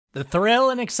The thrill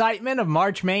and excitement of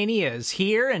March Mania is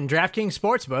here, and DraftKings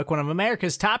Sportsbook, one of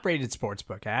America's top-rated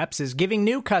sportsbook apps, is giving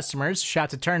new customers a shot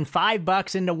to turn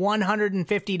 $5 into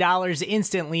 $150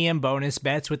 instantly in bonus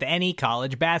bets with any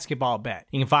college basketball bet.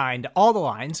 You can find all the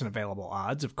lines and available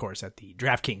odds, of course, at the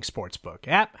DraftKings Sportsbook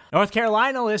app. North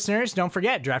Carolina listeners, don't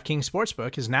forget, DraftKings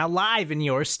Sportsbook is now live in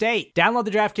your state. Download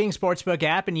the DraftKings Sportsbook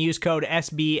app and use code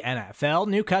SBNFL.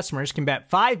 New customers can bet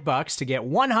 $5 to get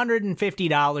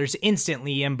 $150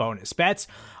 instantly in bonus bets,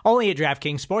 only at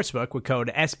DraftKings Sportsbook with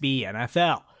code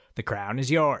SBNFL. The crown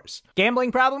is yours.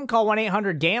 Gambling problem? Call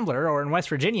 1-800-GAMBLER, or in West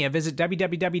Virginia, visit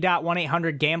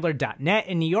www.1800gambler.net.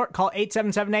 In New York, call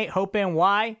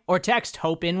 877-8-HOPE-NY or text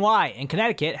HOPE-NY. In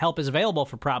Connecticut, help is available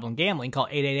for problem gambling. Call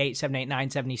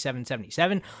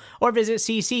 888-789-7777 or visit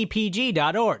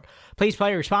ccpg.org. Please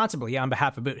play responsibly on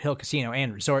behalf of Boot Hill Casino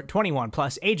and Resort. 21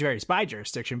 plus, age varies by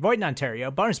jurisdiction. Void in Ontario.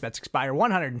 Bonus bets expire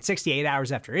 168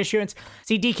 hours after issuance.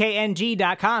 See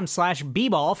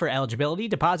dkng.com/bball for eligibility,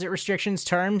 deposit restrictions,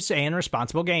 terms, and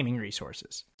responsible gaming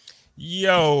resources.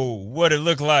 Yo, what it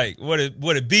look like? What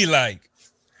it be like?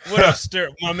 What up,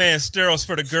 my man Steros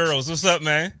for the girls? What's up,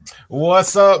 man?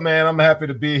 What's up, man? I'm happy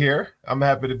to be here.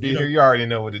 You already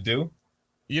know what to do.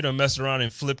 You done messed around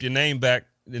and flipped your name back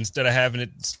instead of having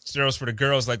it Steros for the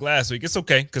girls like last week. It's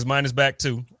okay, because mine is back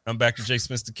too. I'm back to Jay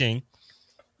Smith the King.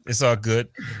 It's all good.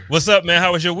 What's up, man?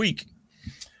 How was your week?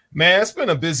 Man, it's been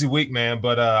a busy week, man,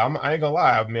 but I ain't gonna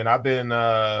lie. I mean, I've been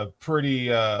pretty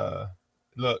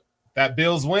look, that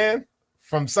Bills win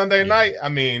from Sunday night. I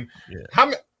mean,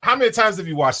 how many times have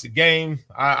you watched the game?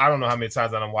 I don't know how many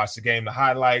times I done watched the game, the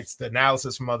highlights, the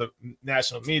analysis from other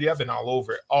national media. I've been all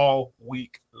over it all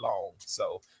week long.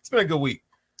 So it's been a good week.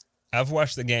 I've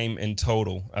watched the game in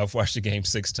total. I've watched the game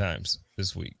 6 times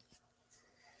this week.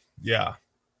 Yeah.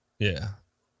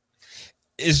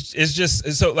 It's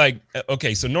just so like,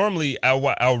 okay, so normally I'll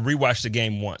rewatch the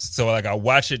game once. So like I'll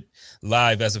watch it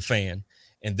live as a fan,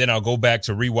 and then I'll go back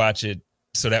to rewatch it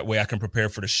so that way I can prepare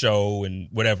for the show and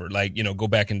whatever, like, you know, go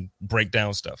back and break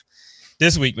down stuff.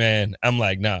 This week, man, I'm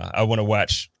like, nah, I want to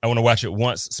watch it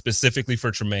once specifically for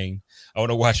Tremaine. I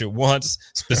want to watch it once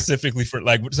specifically for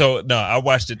I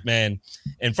watched it, man.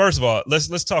 And first of all, let's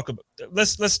talk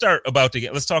about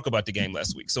the game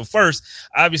last week. So first,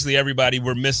 obviously everybody,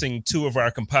 we're missing 2 of our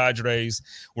compadres.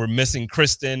 We're missing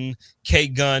Kristen, K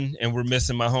Gun, and we're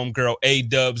missing my homegirl A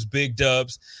Dubs, Big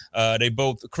Dubs.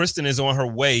 Kristen is on her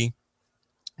way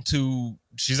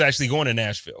she's actually going to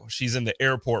Nashville. She's in the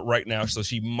airport right now. So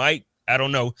she might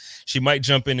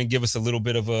jump in and give us a little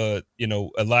bit of a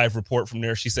live report from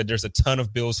there. She said there's a ton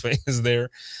of Bills fans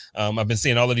there. I've been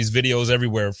seeing all of these videos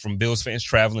everywhere from Bills fans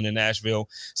traveling in Nashville.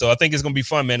 So I think it's going to be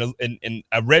fun, man. And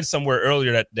I read somewhere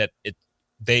earlier that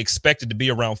they expected to be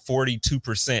around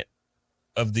 42%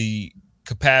 of the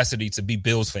capacity to be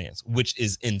Bills fans, which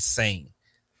is insane.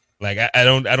 Like, I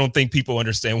don't think people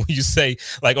understand when you say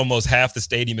like almost half the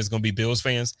stadium is going to be Bills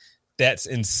fans. That's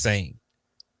insane.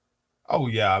 Oh,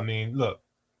 yeah. I mean, look,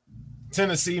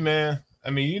 Tennessee, man. I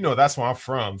mean, that's where I'm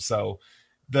from. So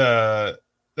the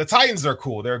Titans are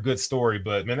cool. They're a good story.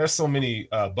 But, man, there's so many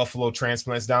Buffalo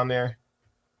transplants down there.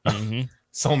 Mm-hmm.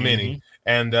 So many. Mm-hmm.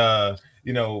 And,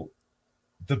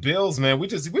 the Bills, man, we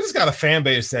just got a fan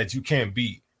base that you can't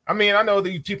beat. I mean, I know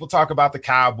that people talk about the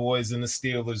Cowboys and the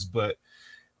Steelers, but,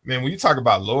 man, when you talk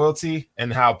about loyalty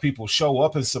and how people show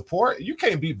up and support, you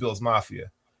can't beat Bills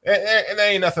Mafia. And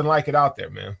there ain't nothing like it out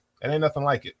there, man. It ain't nothing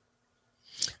like it.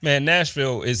 Man,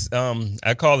 Nashville is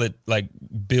I call it like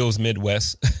Bills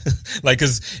Midwest. Like,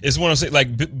 cause it's one of those,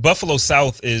 like Buffalo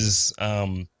South is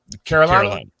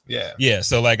Carolina. Yeah.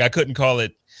 So like I couldn't call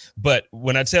it, but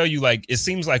when I tell you, like, it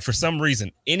seems like for some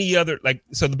reason any other, like,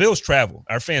 so the Bills travel,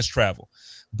 our fans travel,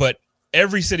 but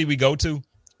every city we go to,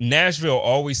 Nashville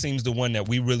always seems the one that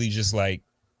we really just like,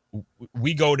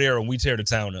 we go there and we tear the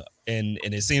town up, and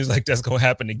it seems like that's going to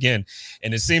happen again.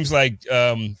 And it seems like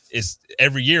it's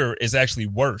every year is actually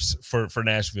worse for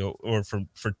Nashville or for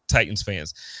Titans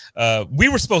fans. We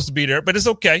were supposed to be there, but it's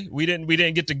okay. We didn't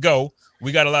get to go.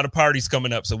 We got a lot of parties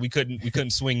coming up, so we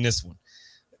couldn't swing this one.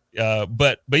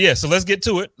 But yeah, so let's get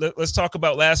to it. Let's talk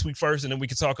about last week first, and then we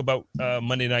can talk about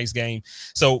Monday night's game.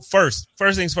 So first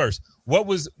things first. What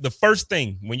was the first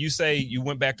thing when you say you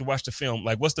went back to watch the film?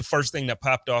 Like, what's the first thing that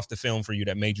popped off the film for you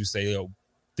that made you say, "Oh,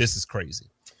 this is crazy"?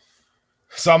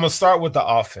 So I'm gonna start with the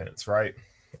offense, right?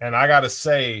 And I gotta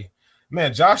say,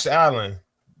 man, Josh Allen,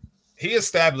 he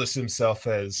established himself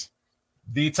as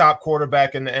the top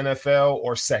quarterback in the NFL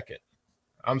or second.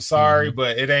 I'm sorry,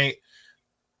 but it ain't.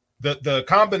 The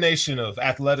combination of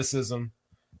athleticism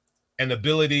and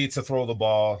ability to throw the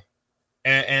ball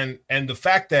and the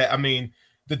fact that, I mean,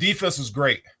 the defense was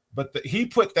great. but he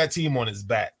put that team on his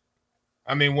back.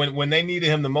 I mean, when they needed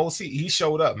him the most, he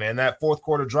showed up, man. That fourth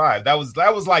quarter drive, that was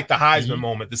like the Heisman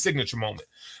moment, the signature moment.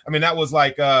 I mean, that was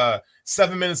like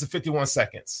 7 minutes and 51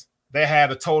 seconds. They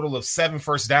had a total of 7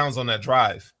 first downs on that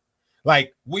drive.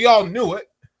 Like, we all knew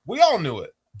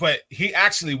it. But he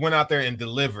actually went out there and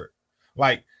delivered.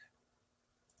 Like,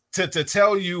 to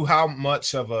tell you how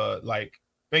much of a, like,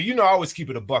 man, I always keep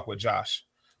it a buck with Josh.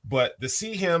 But to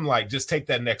see him, like, just take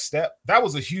that next step, that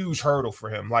was a huge hurdle for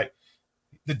him. Like,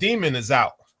 the demon is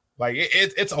out. Like,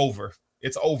 it's over.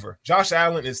 It's over. Josh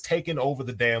Allen is taking over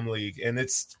the damn league, and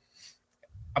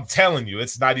I'm telling you,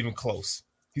 it's not even close.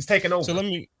 He's taking over. So let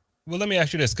me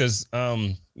ask you this, because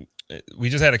we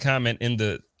just had a comment in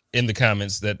the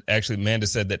comments that actually Amanda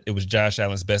said that it was Josh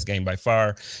Allen's best game by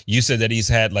far. You said that he's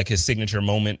had like his signature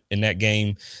moment in that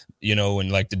game,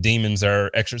 and like the demons are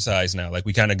exercised now. Like,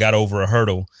 we kind of got over a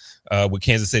hurdle with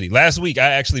Kansas City. Last week, I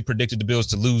actually predicted the Bills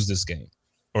to lose this game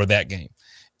or that game.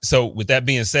 So with that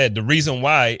being said, the reason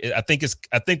why I think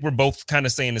we're both kind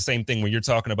of saying the same thing when you're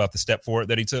talking about the step forward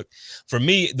that he took. For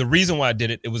me, the reason why I did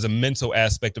it was a mental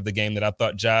aspect of the game that I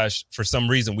thought Josh, for some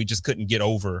reason, we just couldn't get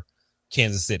over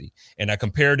Kansas City. And I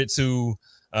compared it to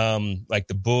like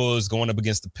the Bulls going up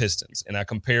against the Pistons. And I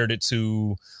compared it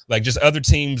to like just other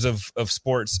teams of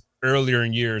sports earlier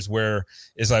in years where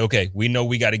it's like, okay, we know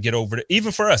we got to get over it.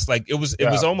 Even for us, like it was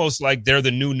almost like they're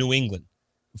the New England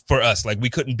for us. Like, we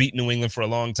couldn't beat New England for a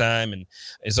long time. And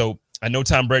so I know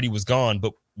Tom Brady was gone,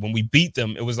 but when we beat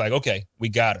them, it was like, okay, we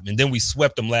got him. And then we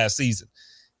swept them last season.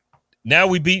 Now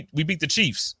we beat the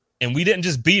Chiefs, and we didn't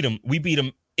just beat them. We beat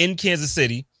them in Kansas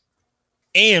City,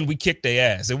 and we kicked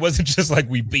their ass. It wasn't just like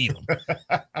we beat them.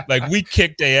 Like, we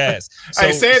kicked their ass. So,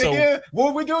 hey, say it again. What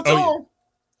did we do to them?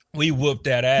 We whooped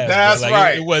that ass. That's like,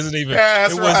 right. It wasn't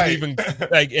even.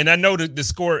 Like, and I know the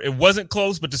score. It wasn't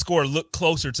close, but the score looked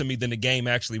closer to me than the game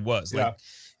actually was. Like,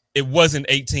 it wasn't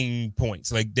 18 points.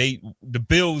 Like, the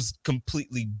Bills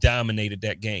completely dominated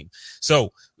that game.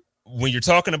 So when you're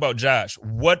talking about Josh,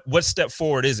 what step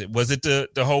forward is it? Was it the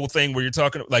whole thing where you're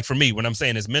talking, like, for me, when I'm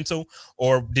saying is mental,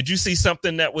 or did you see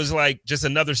something that was like just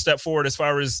another step forward as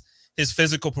far as his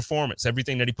physical performance,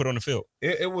 everything that he put on the field?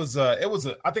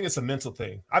 I think it's a mental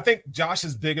thing. I think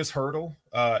Josh's biggest hurdle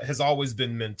has always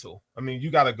been mental. I mean,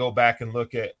 you got to go back and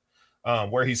look at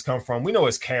where he's come from. We know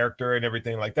his character and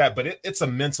everything like that, but it's a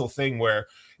mental thing where,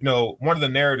 one of the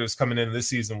narratives coming into this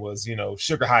season was,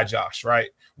 Sugar High Josh, right?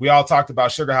 We all talked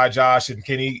about Sugar High Josh, and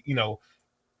can he,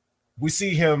 we've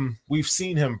seen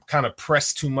him kind of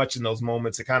press too much in those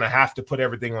moments and kind of have to put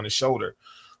everything on his shoulder.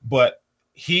 But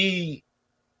he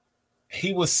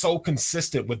was so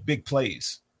consistent with big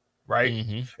plays, right?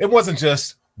 Mm-hmm. It wasn't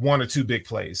just one or two big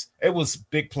plays. It was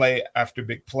big play after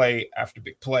big play after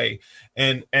big play.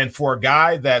 And for a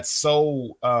guy that's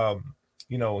so,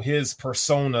 his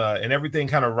persona and everything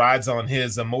kind of rides on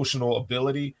his emotional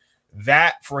ability,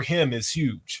 that for him is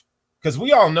huge. Because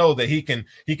we all know that he can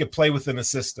play within a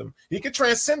system. He can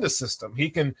transcend a system. He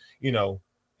can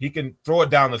throw it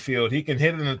down the field. He can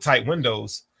hit it in the tight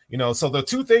windows. So the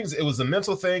two things, it was a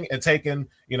mental thing and taking,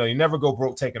 you never go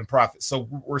broke taking profit. So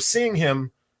we're seeing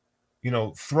him,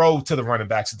 throw to the running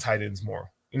backs and tight ends more,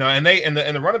 and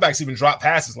the running backs even dropped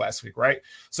passes last week, right?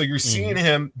 So you're seeing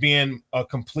him being a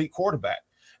complete quarterback.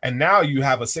 And now you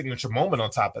have a signature moment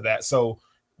on top of that. So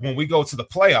when we go to the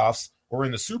playoffs or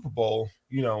in the Super Bowl,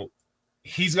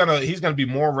 he's gonna be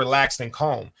more relaxed and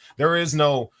calm. There is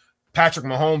no Patrick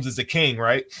Mahomes is the king,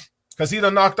 right? Because he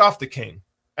done knocked off the king.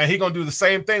 And he's going to do the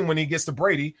same thing when he gets to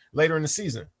Brady later in the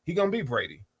season. He's going to beat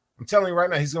Brady. I'm telling you right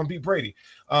now, he's going to beat Brady.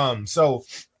 So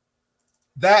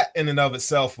that in and of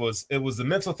itself was the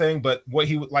mental thing. But what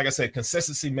he, like I said,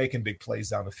 consistency, making big plays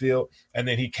down the field. And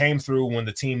then he came through when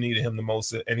the team needed him the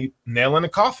most, and he nailed in the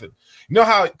coffin. You know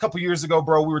how a couple years ago,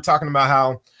 bro, we were talking about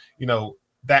how,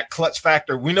 that clutch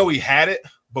factor, we know he had it,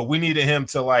 but we needed him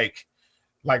to like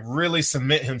really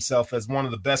cement himself as one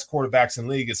of the best quarterbacks in the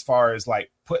league as far as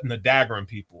like putting the dagger in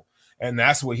people. And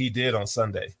that's what he did on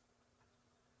Sunday.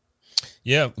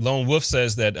 Yeah. Lone Wolf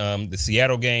says that the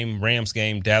Seattle game, Rams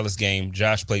game, Dallas game,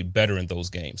 Josh played better in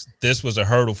those games. This was a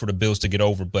hurdle for the Bills to get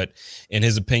over, but in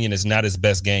his opinion, it's not his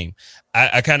best game.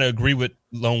 I kind of agree with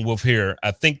Lone Wolf here.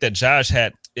 I think that Josh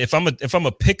had, if I'm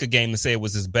a pick a game to say it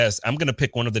was his best, I'm going to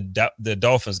pick one of the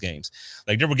Dolphins games.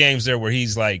 Like, there were games there where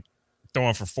he's like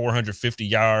throwing for 450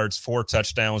 yards, 4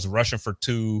 touchdowns, rushing for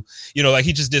 2, like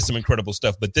he just did some incredible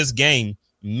stuff. But this game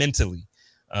mentally,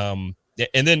 and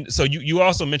then, so you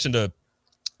also mentioned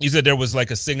you said there was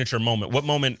like a signature moment. What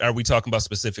moment are we talking about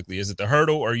specifically? Is it the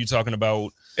hurdle, or are you talking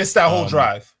about? It's that whole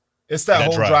drive. It's that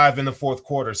whole drive in the fourth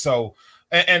quarter. So,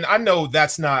 and I know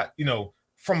that's not,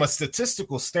 from a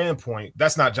statistical standpoint,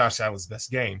 that's not Josh Allen's best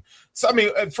game. So, I mean,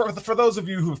 for those of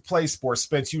you who've played sports,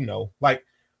 Spence, you know, like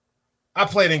I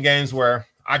played in games where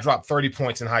I dropped 30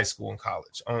 points in high school and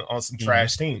college on some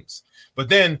trash teams. But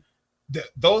then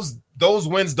those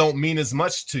wins don't mean as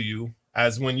much to you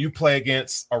as when you play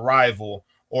against a rival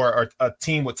or a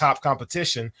team with top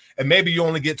competition, and maybe you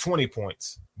only get 20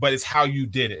 points, but it's how you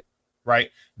did it, right?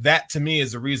 That to me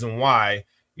is the reason why,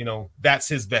 you know, that's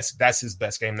his best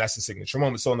game. That's his signature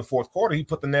moment. So in the fourth quarter, he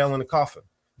put the nail in the coffin.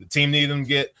 The team needed him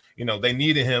they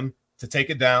needed him to take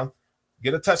it down,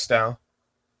 get a touchdown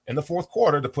in the fourth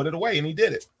quarter to put it away, and he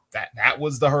did it. That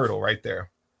was the hurdle right there.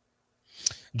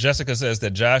 Jessica says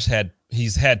that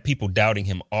he's had people doubting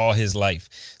him all his life,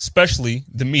 especially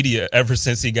the media ever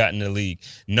since he got in the league.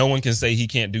 No one can say he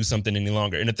can't do something any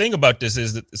longer. And the thing about this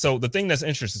is so the thing that's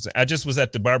interesting, I just was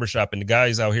at the barbershop and the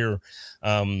guys out here,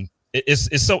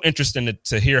 it's so interesting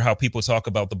to hear how people talk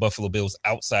about the Buffalo Bills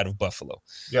outside of Buffalo.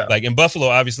 Yeah. Like in Buffalo,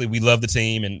 obviously we love the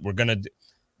team and we're going to,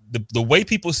 the way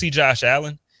people see Josh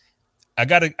Allen, I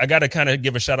gotta kind of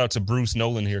give a shout out to Bruce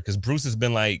Nolan here, because Bruce has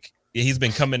been like, he's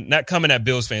been not coming at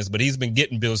Bills fans, but he's been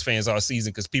getting Bills fans all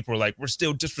season because people are like, we're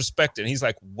still disrespected. And he's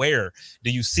like, where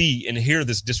do you see and hear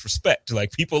this disrespect?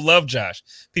 Like, people love Josh.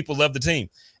 People love the team.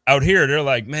 Out here, they're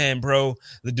like, man, bro,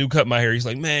 the dude cut my hair. He's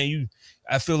like, man,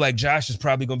 I feel like Josh is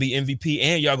probably going to be MVP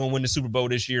and y'all going to win the Super Bowl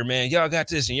this year, man. Y'all got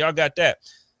this and y'all got that.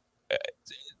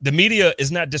 The media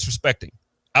is not disrespecting.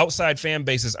 Outside fan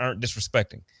bases aren't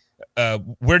disrespecting.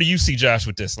 Where do you see Josh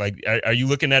with this? Like, are you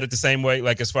looking at it the same way?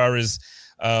 Like, as far as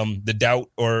the doubt,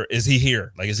 or is he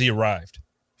here? Like, is he arrived?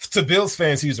 To Bills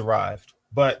fans, he's arrived,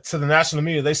 but to the national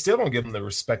media, they still don't give him the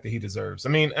respect that he deserves. I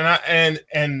mean,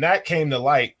 and that came to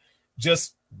light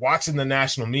just watching the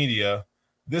national media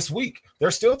this week.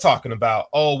 They're still talking about,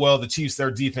 oh, well, the Chiefs,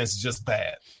 their defense is just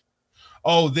bad.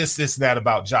 Oh, this, and that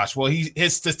about Josh. Well,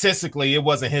 his statistically, it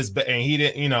wasn't his, and he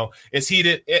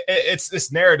didn't, it's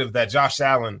this narrative that Josh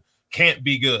Allen can't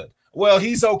be good. Well,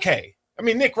 he's okay. I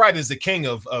mean, Nick Wright is the king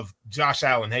of Josh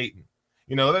Allen hating.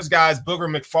 You know, there's guys, Booger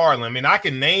McFarland. I mean, I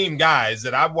can name guys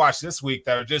that I've watched this week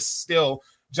that are just still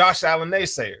Josh Allen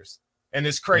naysayers. And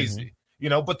it's crazy,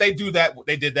 but they do that.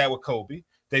 They did that with Kobe.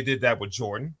 They did that with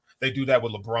Jordan. They do that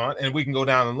with LeBron. And we can go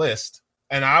down the list.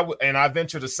 And I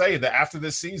venture to say that after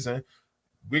this season,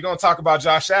 we're going to talk about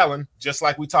Josh Allen just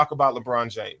like we talk about LeBron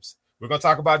James. We're going to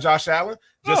talk about Josh Allen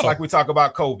just like we talk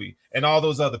about Kobe and all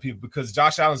those other people, because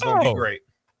Josh Allen's going to be great.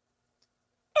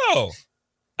 Oh,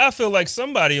 I feel like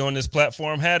somebody on this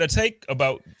platform had a take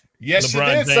about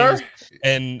LeBron James, sir.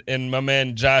 And my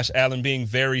man Josh Allen being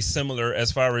very similar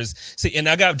as far as and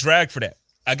I got dragged for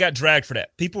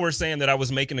that. People were saying that I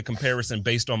was making a comparison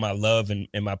based on my love and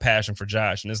my passion for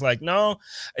Josh. And it's like, no,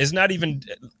 it's not even.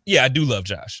 Yeah, I do love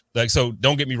Josh. Like, so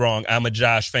don't get me wrong. I'm a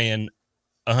Josh fan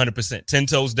 100%, 10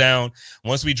 toes down.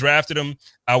 Once we drafted him,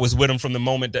 I was with him from the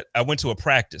moment that I went to a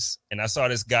practice and I saw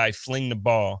this guy fling the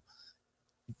ball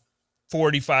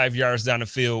 45 yards down the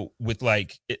field with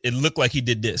it looked like he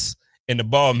did this. And the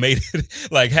ball made it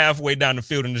like halfway down the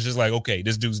field. And it's just like, okay,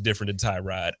 this dude's different than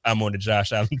Tyrod. I'm on the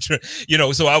Josh Allen,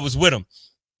 so I was with him.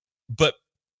 But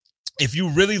if you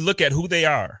really look at who they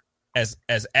are as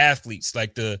athletes,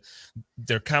 like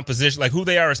their composition, like who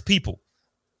they are as people,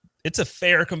 it's a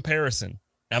fair comparison.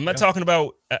 I'm not talking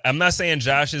about, I'm not saying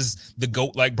Josh is the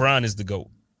GOAT like Bron is the GOAT.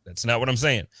 That's not what I'm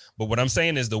saying. But what I'm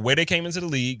saying is the way they came into the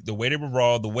league, the way they were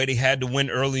raw, the way they had to win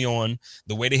early on,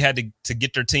 the way they had to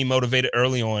get their team motivated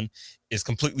early on is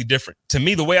completely different. To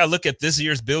me, the way I look at this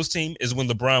year's Bills team is when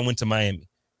LeBron went to Miami.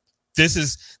 This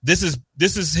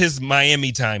is his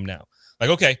Miami time now. Like,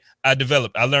 okay, I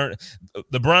developed. I learned.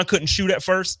 LeBron couldn't shoot at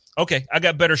first. Okay, I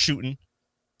got better shooting.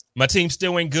 My team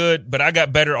still ain't good, but I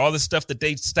got better. All the stuff that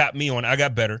they stopped me on, I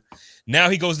got better. Now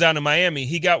he goes down to Miami.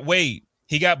 He got Wade.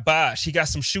 He got Bosh. He got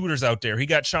some shooters out there. He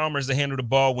got Chalmers to handle the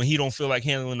ball when he don't feel like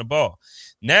handling the ball.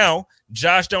 Now,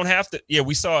 Josh don't have to. Yeah,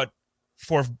 we saw it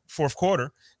fourth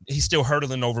quarter. He's still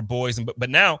hurdling over boys. But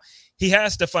now he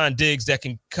has Stephon Diggs that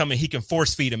can come and he can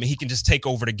force feed him and he can just take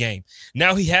over the game.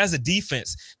 Now he has a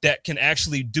defense that can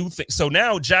actually do things. So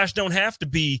now Josh don't have to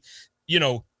be,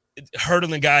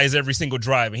 hurdling guys every single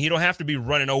drive, and he don't have to be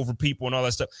running over people and all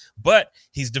that stuff. But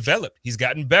he's developed. He's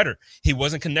gotten better. He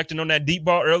wasn't connecting on that deep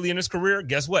ball early in his career.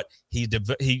 Guess what? He's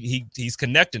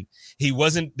connecting. He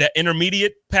wasn't that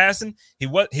intermediate passing. He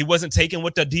wasn't taking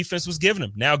what the defense was giving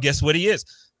him. Now, guess what he is?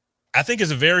 I think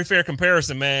it's a very fair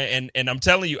comparison, man. And I'm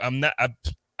telling you,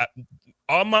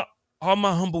 all my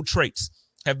humble traits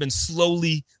have been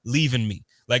slowly leaving me.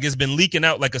 Like it's been leaking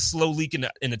out like a slow leak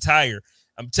in a tire.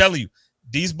 I'm telling you.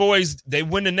 These boys, they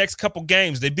win the next couple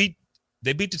games. They beat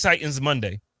the Titans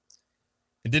Monday.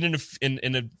 And then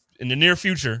in the near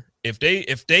future, if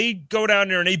they go down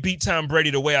there and they beat Tom Brady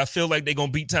the way I feel like they're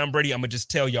gonna beat Tom Brady, I'm gonna just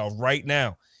tell y'all right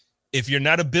now. If you're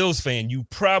not a Bills fan, you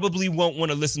probably won't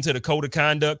want to listen to the code of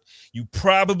conduct. You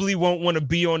probably won't want to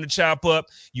be on the chop up.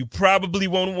 You probably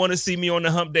won't want to see me on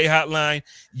the Hump Day Hotline.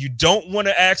 You don't want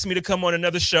to ask me to come on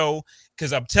another show,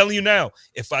 because I'm telling you now,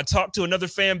 if I talk to another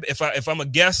fan, if I'm a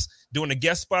guest doing a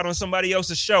guest spot on somebody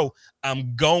else's show,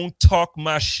 I'm gonna talk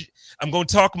my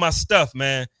stuff,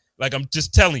 man. Like, I'm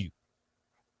just telling you.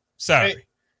 Sorry.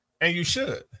 And you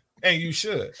should. And you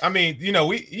should. I mean, you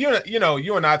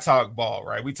and I talk ball,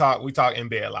 right? We talk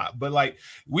NBA a lot. But like,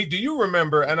 do you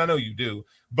remember, and I know you do,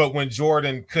 but when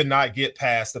Jordan could not get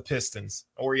past the Pistons,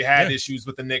 or he had issues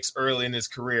with the Knicks early in his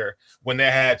career, when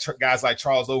they had guys like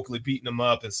Charles Oakley beating him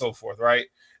up and so forth, right?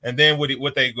 And then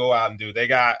what they go out and do, they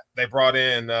brought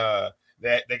in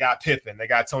they got Pippen, they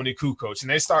got Tony Kukoc, and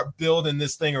they start building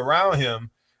this thing around him,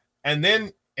 and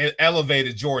then it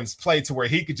elevated Jordan's play to where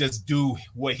he could just do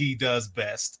what he does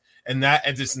best. And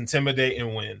just intimidate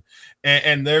and win.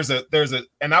 And there's a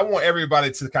and I want everybody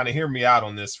to kind of hear me out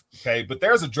on this, okay? But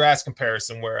there's a drastic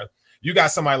comparison where you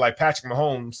got somebody like Patrick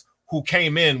Mahomes who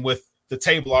came in with the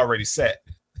table already set.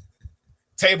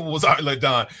 Table was already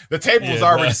done. The table was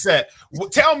already set.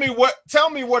 Tell me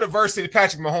what adversity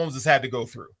Patrick Mahomes has had to go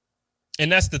through.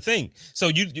 And that's the thing.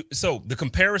 So so the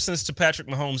comparisons to Patrick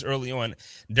Mahomes early on,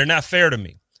 they're not fair to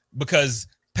me, because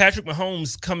Patrick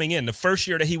Mahomes coming in the first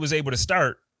year that he was able to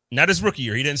start, not his rookie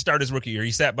year. He didn't start his rookie year.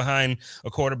 He sat behind a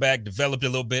quarterback, developed a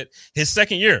little bit. His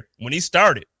second year, when he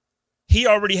started, he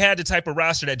already had the type of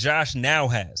roster that Josh now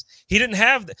has.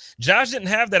 Josh didn't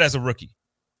have that as a rookie.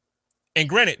 And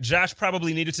granted, Josh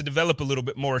probably needed to develop a little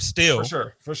bit more still.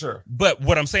 For sure. But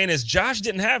what I'm saying is Josh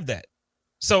didn't have that.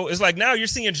 So it's like now you're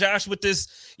seeing Josh with this,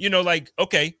 like,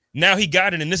 okay, now he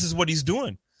got it and this is what he's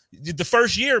doing. The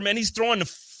first year, man, he's throwing the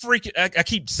freaking, I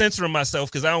keep censoring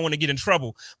myself because I don't want to get in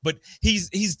trouble, but he's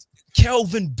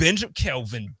Kelvin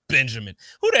Benjamin.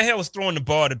 Who the hell is throwing the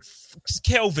ball to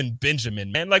Kelvin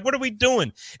Benjamin, man? Like, what are we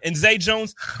doing? And Zay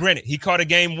Jones, granted, he caught a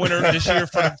game winner this year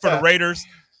for the Raiders.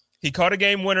 He caught a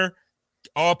game winner.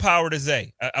 All power to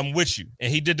Zay. I'm with you.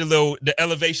 And he did the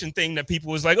elevation thing that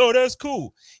people was like, oh, that's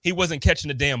cool. He wasn't catching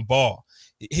the damn ball.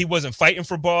 He wasn't fighting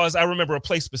for balls. I remember a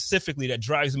play specifically that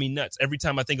drives me nuts every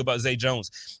time I think about Zay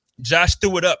Jones. Josh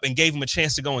threw it up and gave him a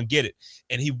chance to go and get it.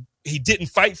 And he didn't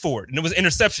fight for it. And it was an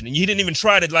interception. And he didn't even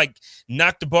try to, like,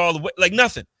 knock the ball away, like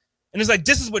nothing. And it's like,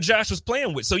 this is what Josh was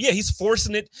playing with. So, yeah, he's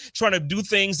forcing it, trying to do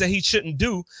things that he shouldn't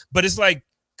do. But it's like,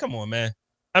 come on, man.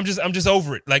 I'm just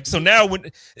over it. Like, so now when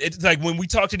it's like when we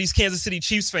talk to these Kansas City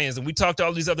Chiefs fans and we talk to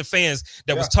all these other fans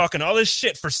that was talking all this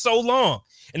shit for so long,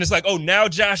 and it's like, oh, now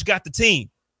Josh got the team.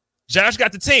 Josh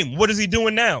got the team. What is he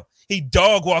doing now? He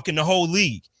dog walking the whole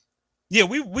league. Yeah,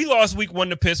 we lost week 1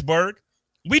 to Pittsburgh.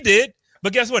 We did.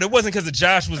 But guess what? It wasn't because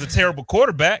Josh was a terrible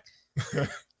quarterback.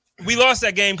 We lost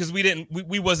that game because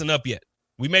we wasn't up yet.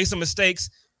 We made some mistakes.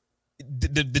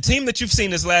 The team that you've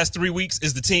seen this last 3 weeks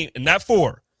is the team, and not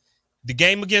 4. The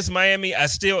game against Miami,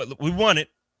 we won it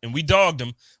and we dogged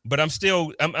them, but I'm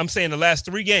saying the last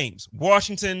 3 games,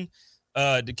 Washington,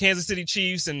 the Kansas City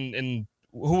Chiefs, and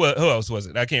who else was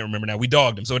it? I can't remember now. We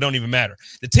dogged them, so it don't even matter.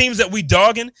 The teams that we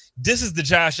dogging, this is the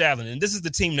Josh Allen, and this is the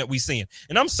team that we seeing.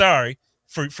 And I'm sorry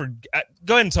for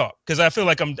go ahead and talk, because I feel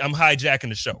like I'm hijacking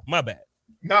the show. My bad.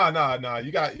 No.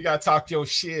 You got to talk your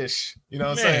shish. You know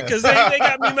what I'm saying? Because they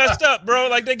got me messed up, bro.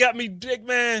 Like, they got me,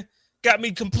 man. Got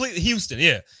me completely. Houston.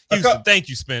 Thank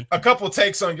you, Spin. A couple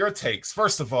takes on your takes.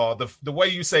 First of all, the way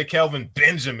you say Kelvin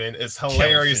Benjamin is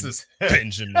hilarious.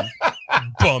 Benjamin.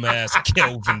 Bum ass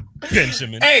Kelvin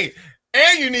Benjamin. Hey,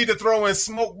 and you need to throw in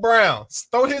Smoke Brown.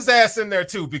 Throw his ass in there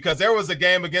too, because there was a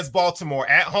game against Baltimore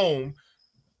at home,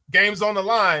 games on the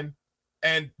line,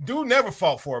 and dude never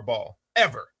fought for a ball.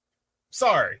 Ever.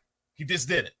 Sorry. He just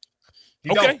didn't.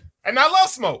 Don't. And I love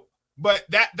Smoke. But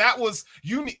that was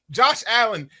Josh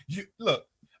Allen.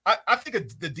 I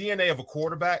think the DNA of a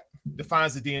quarterback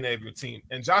defines the DNA of your team.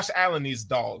 And Josh Allen needs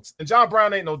dogs. And John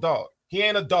Brown ain't no dog. He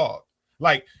ain't a dog.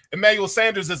 Like, Emmanuel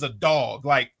Sanders is a dog.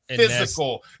 Like,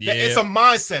 physical. It's a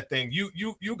mindset thing.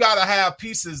 You got to have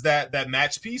pieces that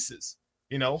match pieces.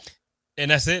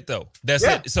 And that's it, though. That's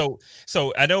it.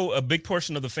 So I know a big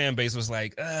portion of the fan base was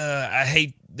like, I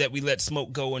hate that we let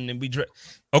Smoke go and then we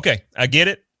okay, I get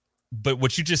it. But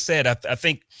what you just said, I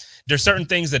think there's certain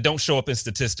things that don't show up in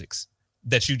statistics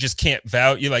that you just can't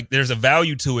value. Like, there's a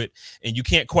value to it, and you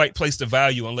can't quite place the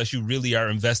value unless you really are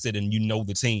invested and you know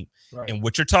the team. Right. And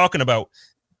what you're talking about,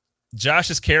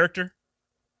 Josh's character,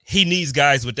 he needs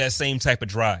guys with that same type of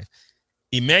drive.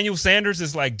 Emmanuel Sanders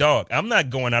is like, dog, I'm not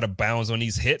going out of bounds on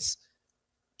these hits.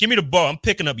 Give me the ball. I'm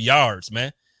picking up yards,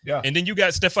 man. Yeah. And then you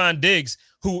got Stephon Diggs,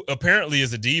 who apparently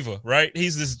is a diva, right?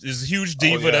 He's this huge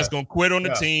diva that's going to quit on the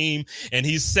team, and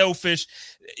he's selfish.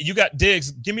 You got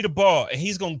Diggs. Give me the ball, and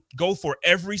he's going to go for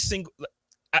every single.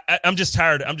 I'm just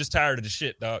tired. I'm just tired of the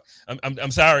shit, dog.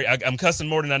 I'm sorry. I'm cussing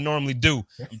more than I normally do.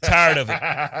 I'm tired of it.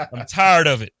 I'm tired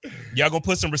of it. Y'all gonna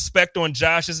put some respect on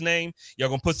Josh's name. Y'all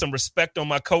gonna put some respect on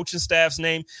my coaching staff's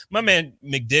name. My man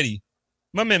McDiddy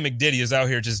is out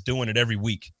here just doing it every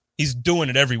week. He's doing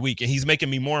it every week, and he's making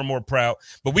me more and more proud.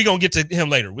 But we're gonna get to him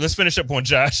later. Let's finish up on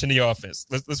Josh and the offense.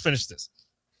 Let's finish this.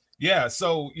 Yeah.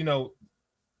 So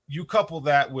you couple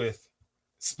that with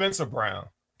Spencer Brown.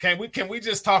 Can we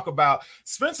just talk about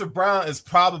Spencer Brown is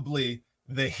probably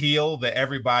the heel that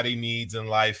everybody needs in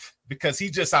life because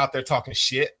he's just out there talking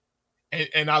shit.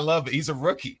 And I love it. He's a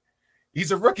rookie.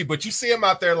 But you see him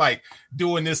out there like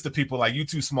doing this to people like, you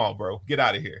too small, bro. Get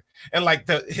out of here. And like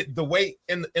the way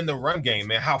in the run game,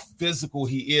 man, how physical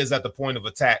he is at the point of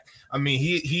attack. I mean,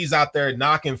 he's out there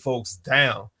knocking folks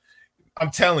down. I'm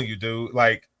telling you, dude,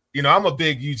 like, I'm a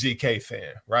big UGK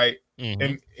fan, right? Mm-hmm.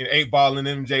 And 8Ball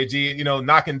and MJG,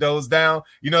 knocking those down.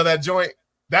 That joint,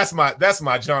 that's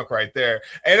my junk right there.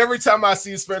 And every time I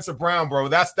see Spencer Brown, bro,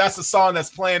 that's a song that's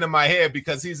playing in my head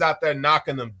because he's out there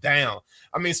knocking them down.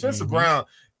 I mean, Spencer Brown,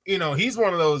 he's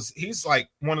like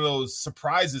one of those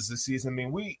surprises this season. I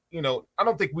mean, I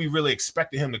don't think we really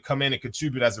expected him to come in and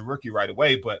contribute as a rookie right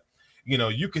away, but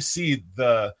you could see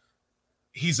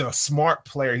he's a smart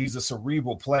player, he's a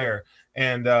cerebral player,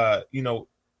 and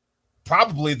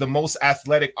probably the most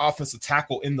athletic offensive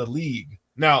tackle in the league.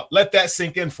 Now, let that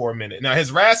sink in for a minute. Now,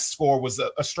 his RAS score was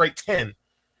a straight 10.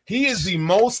 He is the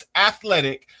most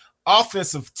athletic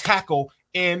offensive tackle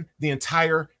in the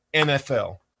entire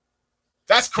NFL.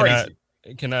 That's crazy.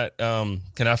 Can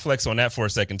I flex on that for a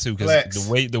second too? Because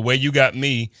the way you got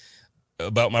me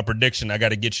about my prediction, I got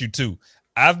to get you too.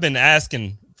 I've been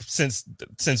asking since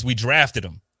we drafted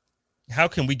him, how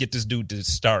can we get this dude to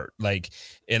start? Like,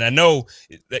 and I know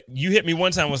that you hit me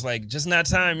one time, was like, just not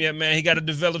time yet, man. He got to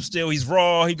develop still. He's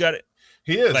raw. He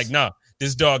is like, nah,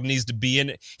 this dog needs to be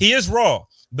in it. He is raw,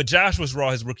 but Josh was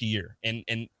raw his rookie year. And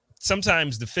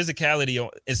sometimes the physicality,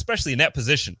 especially in that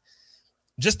position,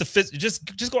 just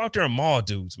go out there and maul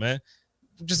dudes, man.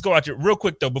 Just go out there real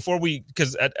quick though,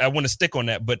 because I want to stick on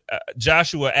that. But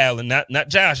Joshua Allen, not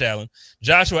Josh Allen.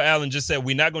 Joshua Allen just said,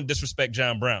 we're not going to disrespect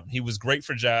John Brown. He was great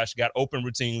for Josh, got open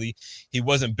routinely. He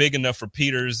wasn't big enough for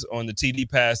Peters on the TD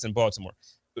pass in Baltimore.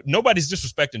 Nobody's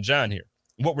disrespecting John here.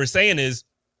 What we're saying is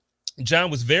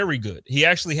John was very good. He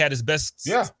actually had his best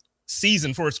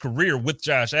season for his career with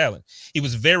Josh Allen. He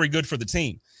was very good for the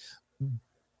team.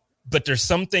 But there's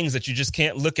some things that you just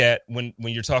can't look at when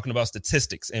you're talking about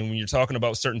statistics and when you're talking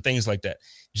about certain things like that.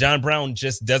 John Brown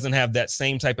just doesn't have that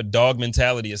same type of dog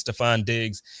mentality as Stephon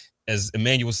Diggs, as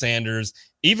Emmanuel Sanders,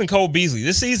 even Cole Beasley.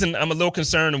 This season, I'm a little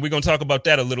concerned, and we're going to talk about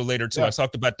that a little later, too. Yeah. I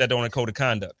talked about that on a code of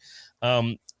conduct.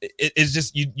 It's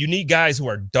just you need guys who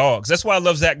are dogs. That's why I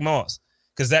love Zach Moss,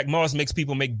 because Zach Moss makes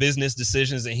people make business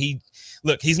decisions, and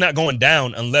he's not going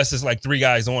down unless it's like 3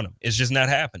 guys on him. It's just not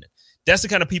happening. That's the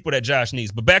kind of people that Josh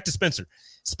needs. But back to Spencer.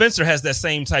 Spencer has that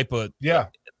same type of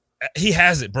he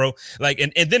has it, bro. Like,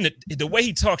 and then the way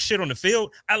he talks shit on the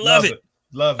field, I love it.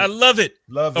 I love it.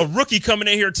 A rookie coming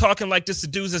in here talking like this to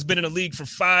dudes that's been in the league for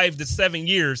 5 to 7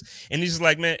 years, and he's just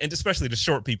like, man, and especially the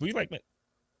short people. You're like, man,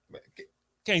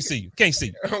 can't see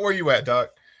you. Where you at, dog?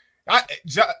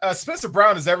 Spencer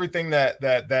Brown is everything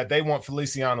that they want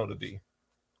Feliciano to be.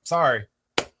 Sorry.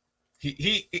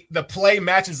 He the play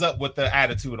matches up with the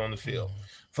attitude on the field.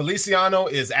 Feliciano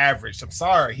is average. I'm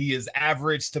sorry. He is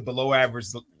average to below average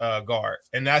guard.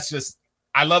 And that's just,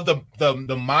 I love the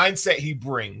mindset he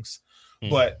brings,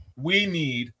 but we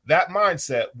need that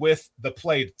mindset with the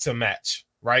play to match,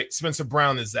 right? Spencer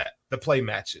Brown is that. The play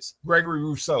matches. Gregory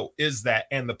Rousseau is that,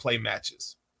 and the play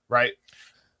matches, right?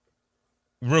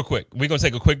 Real quick, we're going to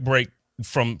take a quick break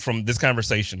from this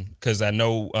conversation, because I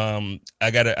know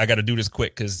I gotta do this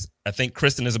quick, because I think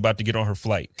Kristen is about to get on her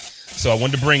flight. So I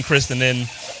wanted to bring Kristen in.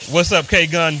 What's up, K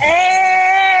Gun?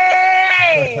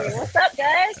 Hey, what's up,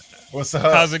 guys? What's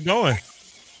up? How's it going?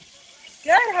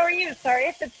 Good. How are you? Sorry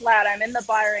if it's loud. I'm in the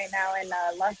bar right now in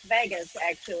Las Vegas,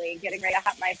 actually, getting ready to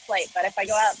hop my flight. But if I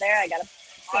go out there, I gotta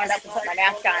stand up and put my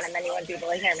mask on, and then you won't be able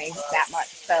to hear me that much.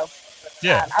 So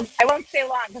yeah, I won't stay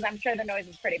long because I'm sure the noise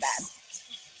is pretty bad.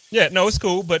 Yeah, no, it's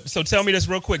cool. But so tell me this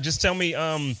real quick. Just tell me,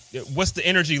 what's the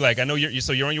energy like? I know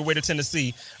you're on your way to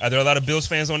Tennessee. Are there a lot of Bills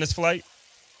fans on this flight?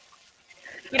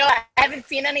 I haven't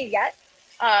seen any yet.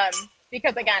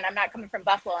 because again, I'm not coming from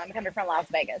Buffalo. I'm coming from Las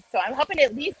Vegas. So I'm hoping to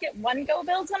at least get one Go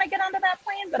Bills when I get onto that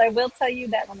plane. But I will tell you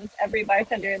that almost every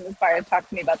bartender in this bar has talked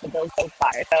to me about the Bills so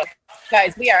far. So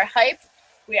guys, we are hyped.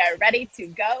 We are ready to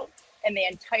go. And the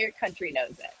entire country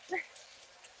knows it.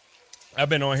 I've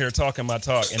been on here talking my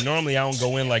talk, and normally I don't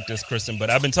go in like this, Kristen, but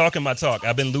I've been talking my talk.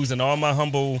 I've been losing all my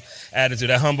humble attitude.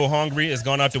 That humble hungry has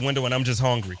gone out the window, and I'm just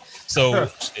hungry. So,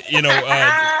 I'm going to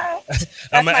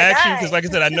ask you, because like I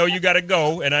said, I know you got to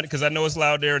go, and because I know it's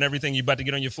loud there and everything. You're about to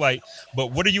get on your flight.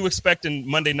 But what are you expecting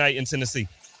Monday night in Tennessee?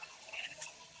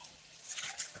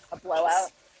 A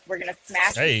blowout. We're going to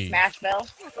smash Smashville.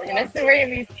 We're going to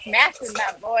be smashing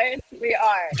that, boys. We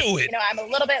are. Do it. I'm a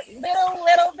little bit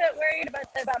worried about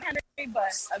Henry,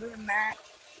 but other than that,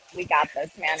 we got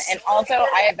this, man. And also,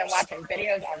 I have been watching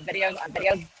videos on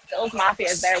videos. Bills Mafia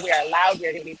is there. We are loud. We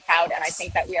are going to be proud. And I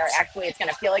think that it's going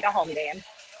to feel like a home game.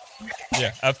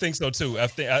 Yeah, I think so too.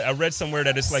 I read somewhere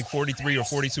that it's like 43 or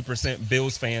 42%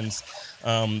 Bills fans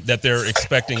that they're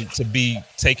expecting to be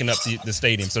taking up the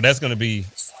stadium. So it's going to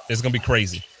be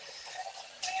crazy.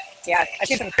 Yeah, I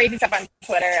see some crazy stuff on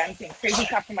Twitter. I'm seeing crazy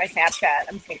stuff from my Snapchat.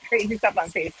 I'm seeing crazy stuff on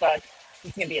Facebook.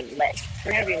 It's going to be lit.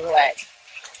 We're going to be lit.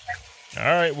 All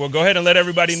right. Well, go ahead and let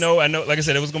everybody know. I know, like I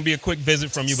said, it was going to be a quick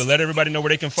visit from you, but let everybody know where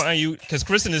they can find you, because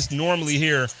Kristen is normally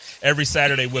here every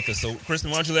Saturday with us. So, Kristen,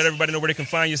 why don't you let everybody know where they can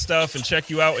find your stuff and check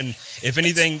you out? And if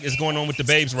anything is going on with the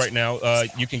babes right now,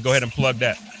 you can go ahead and plug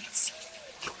that.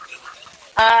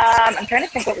 I'm trying to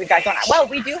think what we've got going on. Well,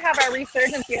 we do have our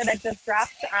resurgence here that just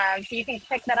dropped. So you can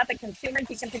pick that up at Consumers.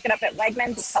 You can pick it up at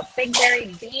Wegmans. It's called Big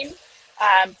Berry Bean.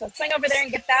 So swing over there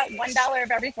and get that. $1 of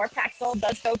every 4-pack sold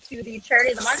does go to the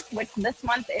charity of the month, which this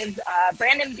month is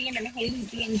Brandon Bean and Haley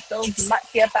Bean's Bills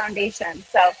Mafia Foundation.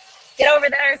 So get over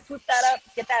there, swoop that up,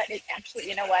 get that. It actually,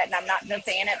 you know what? And I'm not just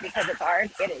saying it because it's ours.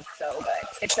 It is so good.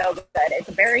 It's so good. It's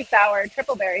a berry sour,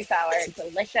 triple berry sour. It's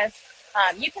delicious.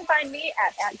 You can find me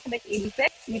at Kimmick86.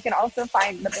 You can also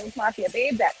find the Bills Mafia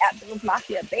Babes at Bills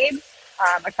Mafia Babes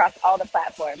across all the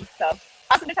platforms. So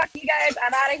awesome to talk to you guys.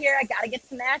 I'm out of here. I got to get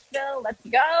to Nashville. Let's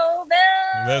go,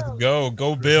 Bills. Let's go.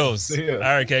 Go Bills. See ya. All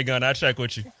right, K-Gun. I'll check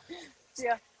with you. See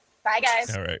ya. Bye,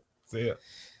 guys. All right. See ya.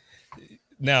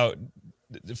 Now,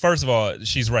 first of all,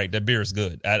 she's right. That beer is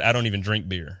good. I don't even drink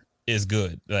beer. It's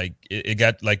good. Like it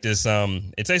got like this.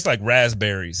 It tastes like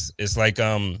raspberries. It's like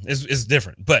it's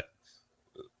different, but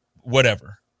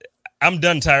whatever. I'm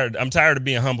tired of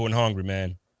being humble and hungry,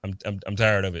 man. I'm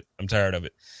tired of it.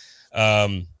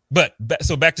 But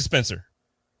so back to Spencer.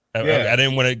 I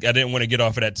didn't want to get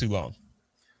off of that too long.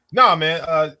 No, man.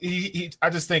 I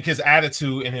just think his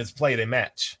attitude and his play, they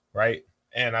match, right?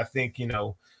 And I think,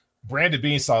 Brandon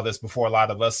Bean saw this before a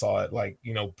lot of us saw it, like,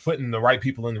 putting the right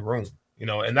people in the room,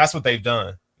 and that's what they've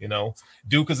done.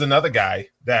 Duke is another guy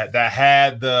that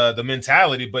had the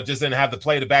mentality, but just didn't have the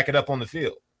play to back it up on the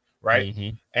field. Right.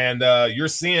 Mm-hmm. And you're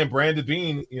seeing Brandon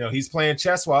Bean, he's playing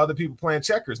chess while other people playing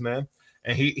checkers, man.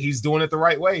 And he's doing it the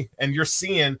right way. And you're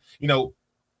seeing,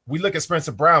 we look at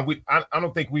Spencer Brown. I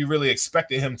don't think we really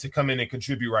expected him to come in and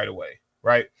contribute right away.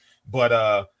 Right.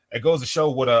 But it goes to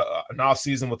show what an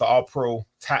offseason with the all-pro,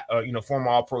 former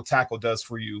all-pro tackle does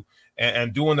for you,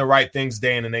 and doing the right things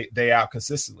day in and day out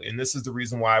consistently. And this is the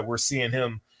reason why we're seeing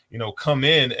him, come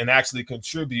in and actually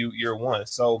contribute year one.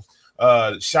 So,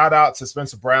 shout out to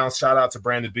Spencer Brown. Shout out to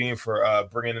Brandon Bean for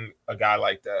bringing in a guy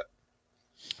like that.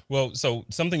 Well, so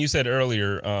something you said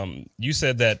earlier, you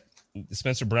said that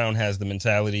Spencer Brown has the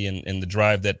mentality and the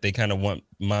drive that they kind of want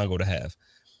Mongo to have.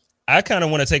 I kind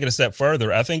of want to take it a step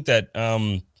further. I think that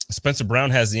Spencer Brown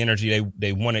has the energy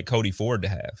they wanted Cody Ford to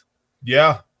have.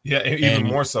 Yeah, even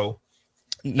more so.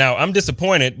 Now, I'm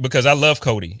disappointed because I love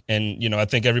Cody. And, I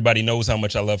think everybody knows how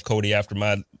much I love Cody after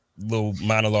my little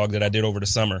monologue that I did over the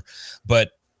summer.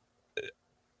 But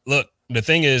look, the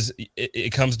thing is,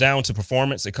 it comes down to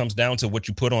performance. It comes down to what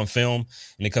you put on film,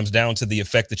 and it comes down to the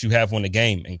effect that you have on the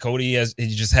game. And Cody he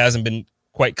just hasn't been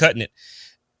quite cutting it.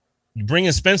 You bring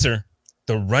in Spencer,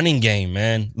 the running game,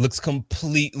 man, looks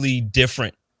completely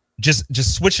different.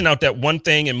 Just switching out that one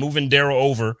thing and moving Darryl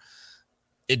over,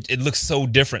 it looks so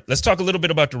different. Let's talk a little bit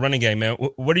about the running game, man.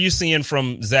 What are you seeing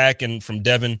from Zach and from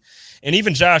Devin and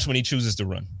even Josh when he chooses to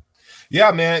run?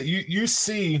 Yeah, man, you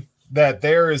see that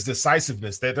there is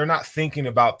decisiveness, that they're not thinking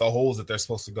about the holes that they're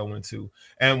supposed to go into.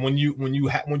 And when you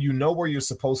know where you're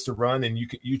supposed to run and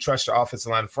you trust your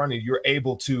offensive line in front of you, you're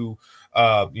able to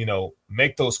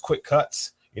make those quick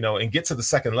cuts, and get to the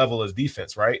second level of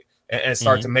defense, right? And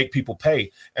start to make people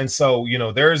pay. And so,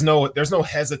 there's no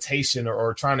hesitation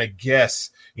or trying to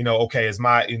guess, okay, is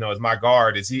my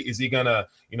guard, is he gonna,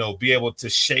 be able to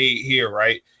shade here,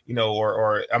 right?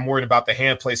 or I'm worried about the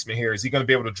hand placement here. Is he going to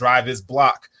be able to drive his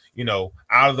block,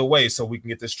 out of the way so we can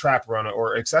get this trap run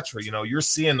or et cetera? You're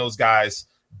seeing those guys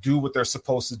do what they're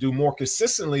supposed to do more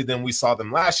consistently than we saw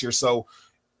them last year. So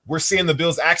we're seeing the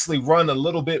Bills actually run a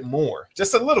little bit more,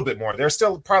 just a little bit more. They're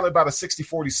still probably about a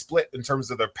 60-40 split in terms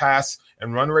of their pass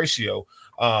and run ratio.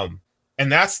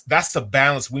 And that's the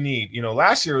balance we need.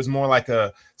 Last year it was more like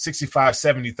a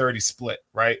 65-70-30 split,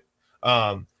 right?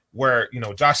 Where,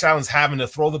 Josh Allen's having to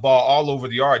throw the ball all over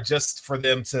the yard just for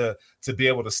them to be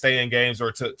able to stay in games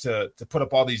or to put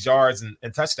up all these yards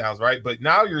and touchdowns, right? But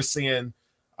now you're seeing,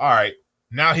 all right,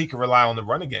 now he can rely on the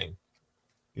running game,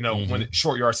 when it's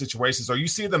short yard situations, or you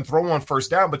see them throw on first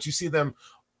down, but you see them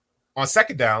on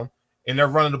second down and they're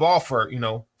running the ball for,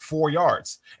 4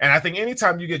 yards. And I think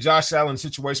anytime you get Josh Allen in a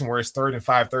situation where it's 3rd and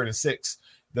 5, 3rd and 6,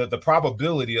 the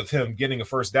probability of him getting a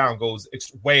first down goes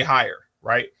way higher,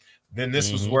 right? Then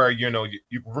this was where,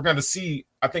 we're going to see,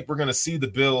 I think we're going to see the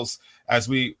Bills as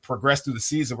we progress through the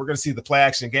season. We're going to see the play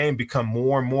action game become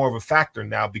more and more of a factor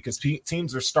now because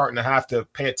teams are starting to have to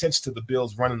pay attention to the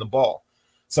Bills running the ball.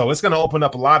 So it's going to open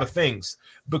up a lot of things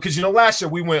because, last year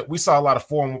we saw a lot of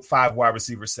 4 and 5 wide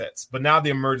receiver sets, but now the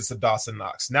emergence of Dawson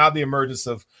Knox, now the emergence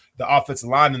of the offensive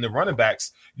line and the running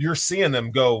backs, you're seeing them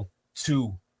go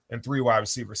 2 and 3 wide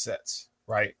receiver sets,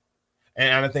 right?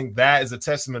 And I think that is a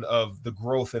testament of the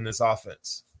growth in this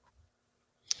offense.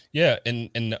 Yeah,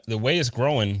 and the way it's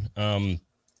growing, I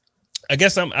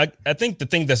guess I think the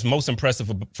thing that's most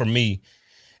impressive for me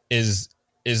is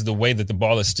the way that the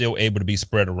ball is still able to be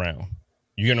spread around.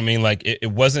 You know what I mean? Like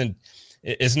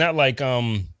it's not like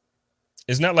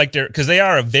they're, because they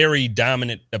are a very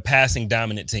passing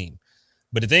dominant team.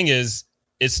 But the thing is,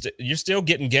 you're still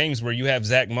getting games where you have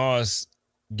Zach Moss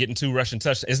getting 2 rushing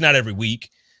touchdowns. It's not every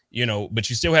week. But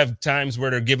you still have times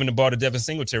where they're giving the ball to Devin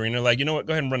Singletary and they're like, you know what,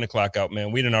 go ahead and run the clock out,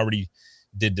 man. We done already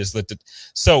did this.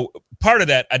 So part of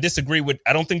that, I disagree with.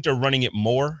 I don't think they're running it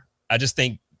more. I just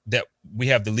think that we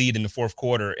have the lead in the 4th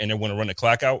quarter and they want to run the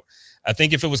clock out. I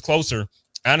think if it was closer,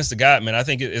 honest to God, man, I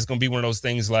think it's going to be one of those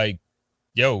things like,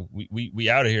 yo, we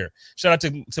out of here. Shout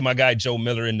out to my guy, Joe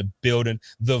Miller in the building,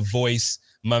 the voice,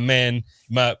 my man,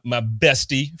 my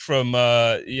bestie from,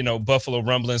 Buffalo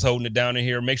Rumblings holding it down in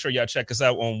here. Make sure y'all check us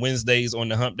out on Wednesdays on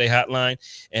the Hump Day Hotline.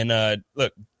 And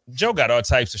look, Joe got all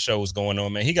types of shows going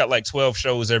on, man. He got like 12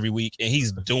 shows every week, and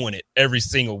he's doing it every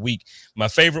single week. My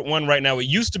favorite one right now, it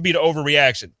used to be the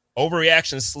Overreaction.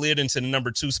 Overreaction slid into the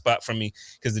number 2 spot for me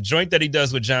because the joint that he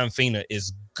does with John Fina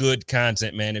is good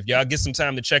content, man. If y'all get some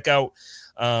time to check out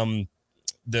not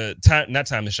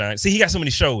Time to Shine. See, he got so many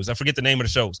shows. I forget the name of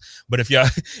the shows. But if y'all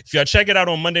check it out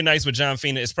on Monday nights with John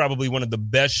Fina, it's probably one of the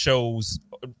best shows,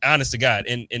 honest to God,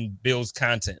 in Bill's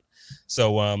content.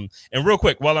 So and real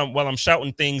quick, while I'm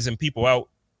shouting things and people out,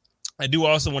 I do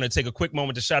also want to take a quick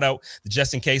moment to shout out the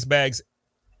Just In Case bags.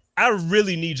 I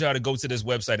really need y'all to go to this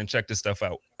website and check this stuff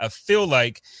out. I feel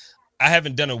like I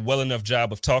haven't done a well enough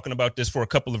job of talking about this for a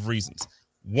couple of reasons.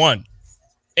 One,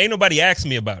 ain't nobody asked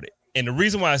me about it. And the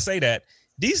reason why I say that,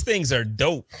 these things are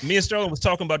dope. Me and Sterling was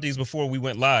talking about these before we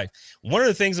went live. One of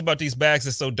the things about these bags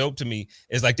that's so dope to me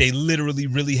is like they literally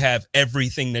really have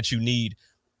everything that you need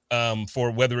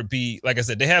for, whether it be, like I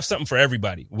said, they have something for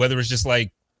everybody, whether it's just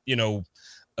like,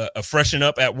 a freshen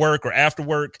up at work or after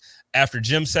work, after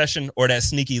gym session, or that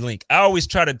sneaky link. I always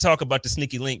try to talk about the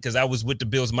sneaky link because I was with the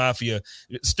Bills Mafia.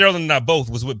 Sterling and I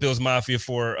both was with Bills Mafia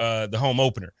for the home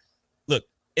opener. Look,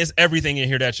 it's everything in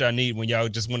here that y'all need when y'all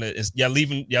just want to. Y'all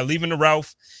leaving the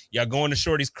Ralph. Y'all going to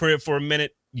Shorty's crib for a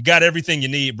minute. You got everything you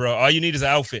need, bro. All you need is an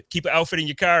outfit. Keep an outfit in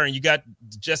your car, and you got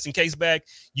Just In Case bag.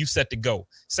 You set to go.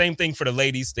 Same thing for the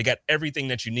ladies. They got everything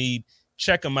that you need.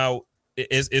 Check them out.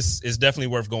 It's definitely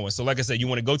worth going. So like I said, you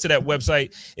want to go to that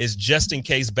website. It's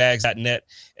justincasebags.net.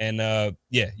 And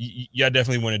y'all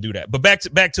definitely want to do that. But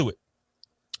back to it.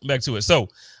 So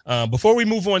before we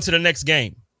move on to the next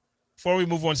game,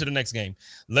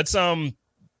 let's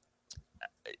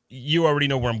you already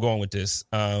know where I'm going with this.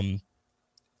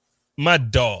 My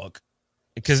dog,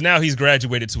 because now he's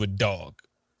graduated to a dog.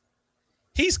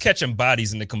 He's catching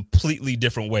bodies in a completely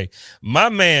different way. My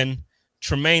man,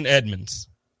 Tremaine Edmonds,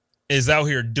 is out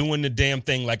here doing the damn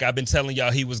thing like I've been telling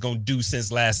y'all he was going to do since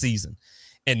last season.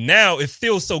 And now it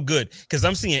feels so good because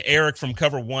I'm seeing Eric from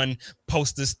Cover One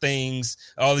post these things,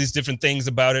 all these different things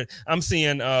about it. I'm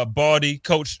seeing Baldy,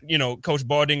 Coach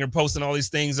Baldinger posting all these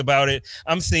things about it.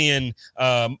 I'm seeing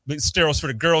Sterols for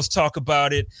the Girls talk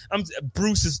about it.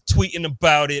 Bruce is tweeting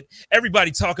about it.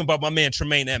 Everybody talking about my man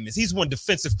Tremaine Edmonds. He's won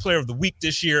Defensive Player of the Week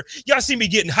this year. Y'all see me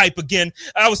getting hype again.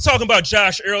 I was talking about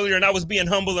Josh earlier, and I was being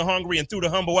humble and hungry and threw the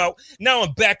humble out. Now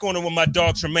I'm back on it with my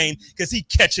dog Tremaine because he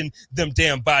catching them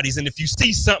damn bodies. And if you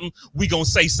see something, we gonna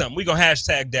say something. We gonna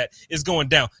hashtag that. It's going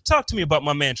down. Talk to me about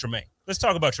my man Tremaine. Let's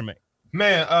talk about Tremaine.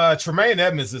 Man, Tremaine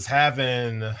Edmonds is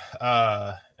having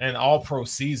an all-pro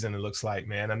season, it looks like,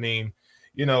 man. I mean,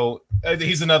 you know,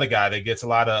 he's another guy that gets a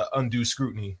lot of undue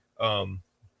scrutiny,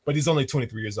 but he's only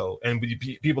 23 years old. And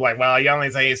people are like, well, you only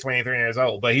say he's 23 years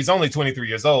old, but he's only 23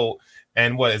 years old.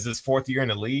 And what is his fourth year in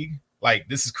the league? Like,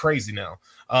 this is crazy now.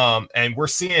 And we're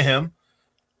seeing him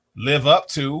live up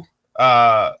to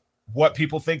what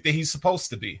people think that he's supposed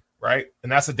to be, right?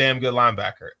 And that's a damn good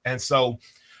linebacker. And so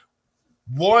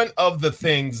one of the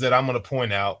things that I'm going to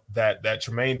point out that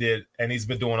Tremaine did, and he's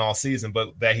been doing all season,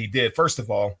 but that he did, first of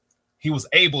all, he was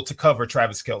able to cover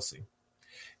Travis Kelce.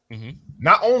 Mm-hmm.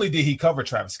 Not only did he cover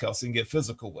Travis Kelce and get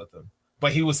physical with him,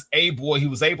 but he was able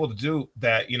to do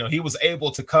that. You know, he was able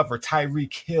to cover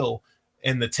Tyreek Hill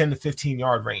in the 10 to 15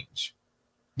 yard range.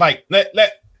 Like, let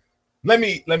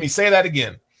me say that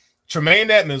again. Tremaine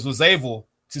Edmonds was able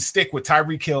to stick with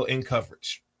Tyreek Hill in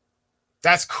coverage.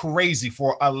 That's crazy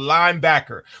for a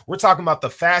linebacker. We're talking about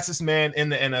the fastest man in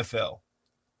the NFL.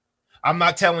 I'm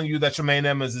not telling you that Tremaine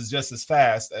Edmonds is just as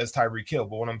fast as Tyreek Hill,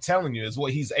 but what I'm telling you is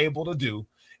what he's able to do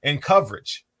in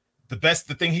coverage. The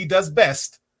thing he does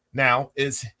best now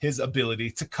is his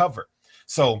ability to cover.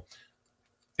 So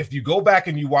if you go back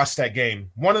and you watch that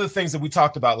game, one of the things that we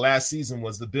talked about last season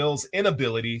was the Bills'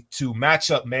 inability to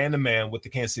match up man-to-man with the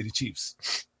Kansas City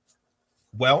Chiefs.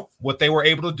 Well, what they were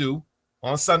able to do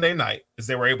on Sunday night is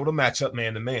they were able to match up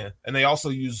man-to-man, and they also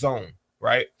use zone,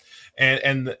 right?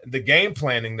 And the game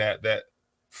planning that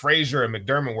Frazier and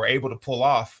McDermott were able to pull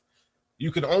off,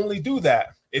 you can only do that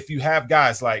if you have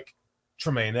guys like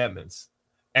Tremaine Edmonds.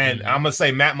 And I'm going to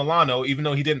say Matt Milano, even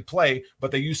though he didn't play,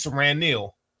 but they used Siran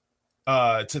Neal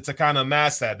to kind of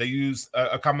mask that. They used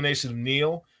a combination of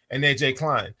Neal and A.J.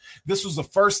 Klein. This was the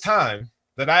first time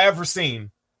that I ever seen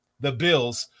the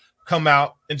Bills come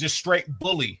out and just straight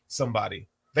bully somebody.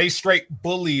 They straight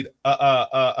bullied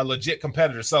a legit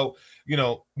competitor. So, you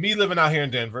know, me living out here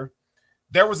in Denver,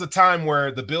 there was a time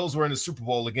where the Bills were in the Super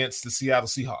Bowl against the Seattle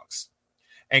Seahawks.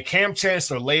 And Cam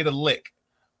Chancellor laid a lick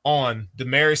on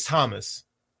Demaryius Thomas.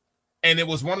 And it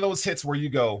was one of those hits where you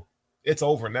go, it's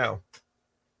over now.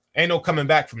 Ain't no coming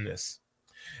back from this.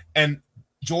 And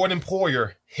Jordan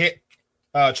Poyer hit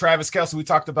Travis Kelce. We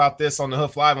talked about this on the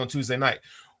Hoof Live on Tuesday night.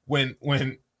 When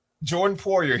Jordan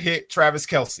Poyer hit Travis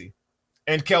Kelce,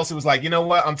 and Kelce was like, you know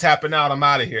what? I'm tapping out. I'm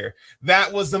out of here.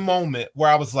 That was the moment where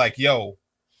I was like, yo,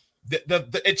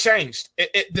 it changed.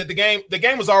 The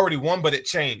game was already won, but it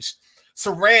changed.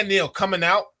 Siran Neal coming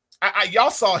out. Y'all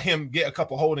saw him get a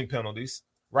couple holding penalties,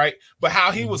 right? But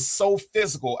how he was so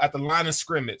physical at the line of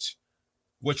scrimmage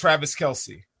with Travis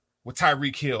Kelce, with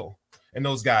Tyreek Hill, and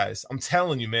those guys. I'm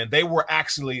telling you, man, they were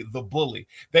actually the bully.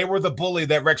 They were the bully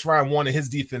that Rex Ryan wanted his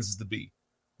defenses to be.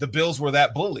 The Bills were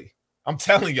that bully. I'm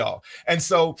telling y'all. And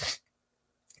so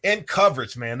in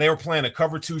coverage, man, they were playing a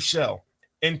cover 2 shell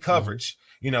in coverage.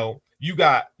 You know, you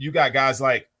got guys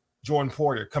like Jordan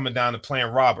Poyer coming down and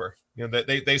playing robber. You know,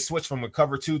 they switched from a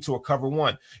cover 2 to a cover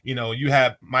 1. You know, you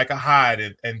have Micah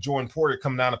Hyde and Jordan Poyer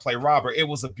coming down to play robber. It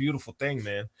was a beautiful thing,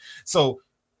 man. So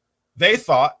they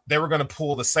thought they were going to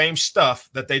pull the same stuff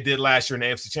that they did last year in the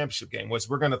AFC Championship game, which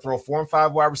we're going to throw 4 and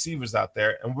 5 wide receivers out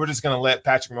there, and we're just going to let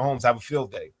Patrick Mahomes have a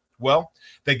field day. Well,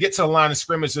 they get to the line of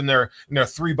scrimmage in their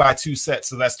 3-by-2 set.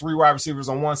 So that's 3 wide receivers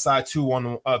on one side, 2 on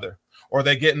the other. Or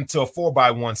they get into a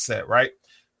 4-by-1 set, right?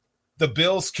 The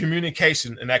Bills'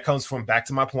 communication, and that comes from, back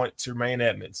to my point, Tremaine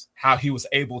Edmonds, how he was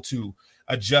able to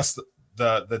adjust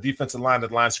the defensive line to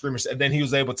the line of scrimmage, and then he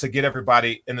was able to get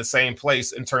everybody in the same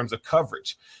place in terms of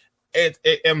coverage.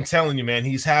 I'm telling you, man,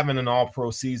 he's having an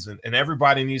all-pro season, and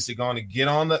everybody needs to go on and get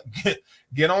on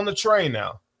the train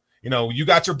now. You know, you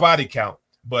got your body count.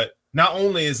 But not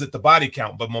only is it the body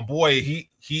count, but my boy,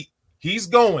 he's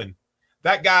going.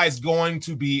 That guy's going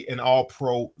to be an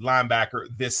all-pro linebacker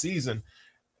this season.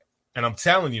 And I'm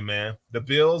telling you, man, the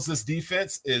Bills, this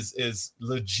defense is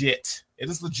legit.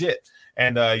 It is legit.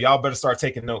 And y'all better start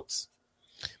taking notes.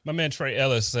 My man Trey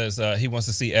Ellis says he wants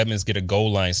to see Edmonds get a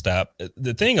goal line stop.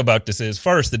 The thing about this is,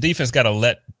 first, the defense got to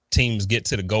let teams get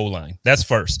to the goal line. That's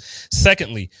first.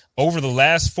 Secondly, over the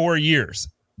last 4 years,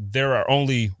 there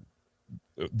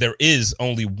is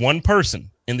only one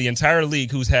person in the entire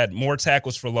league who's had more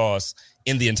tackles for loss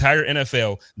in the entire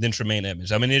NFL than Tremaine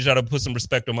Edmonds. I mean, I need y'all to put some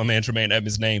respect on my man Tremaine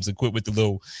Edmonds' names and quit with the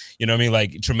little, you know what I mean?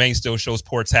 Like, Tremaine still shows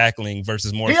poor tackling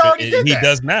versus more. He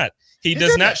does not. He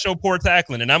does not show poor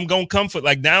tackling, and I'm going to comfort.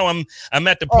 Like, now I'm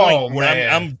at the point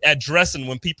where I'm addressing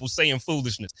when people saying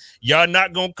foolishness. Y'all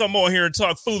not going to come on here and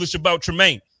talk foolish about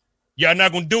Tremaine. Y'all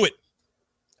not going to do it.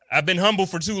 I've been humble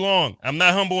for too long. I'm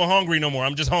not humble and hungry no more.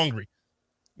 I'm just hungry.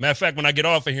 Matter of fact, when I get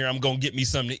off of here, I'm going to get me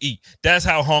something to eat. That's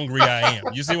how hungry I am.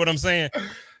 You see what I'm saying?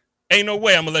 Ain't no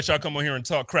way I'm going to let y'all come on here and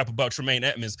talk crap about Tremaine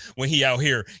Edmonds when he out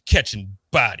here catching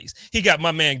bodies. He got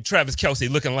my man Travis Kelce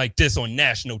looking like this on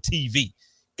national TV.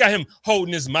 Got him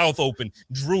holding his mouth open,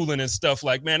 drooling and stuff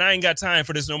like, man, I ain't got time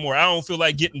for this no more. I don't feel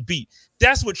like getting beat.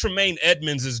 That's what Tremaine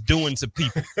Edmonds is doing to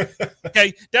people.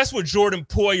 Okay, that's what Jordan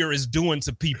Poyer is doing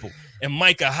to people, and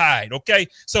Micah Hyde. Okay,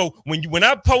 so when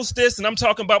I post this and I'm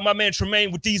talking about my man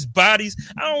Tremaine with these bodies,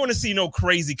 I don't want to see no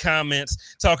crazy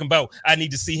comments talking about I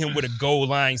need to see him with a goal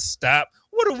line stop.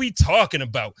 What are we talking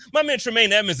about? My man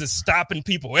Tremaine Edmonds is stopping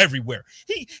people everywhere.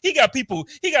 He got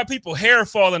people hair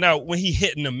falling out when he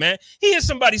hitting them, man. He hit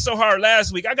somebody so hard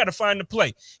last week. I got to find the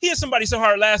play. He hit somebody so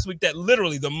hard last week that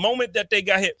literally the moment that they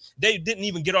got hit, they didn't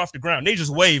even get off the ground. They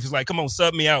just waved. It's like, come on,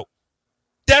 sub me out.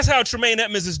 That's how Tremaine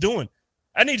Edmonds is doing.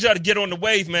 I need y'all to get on the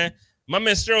wave, man. My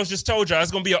man Sterles just told y'all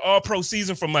it's going to be an all-pro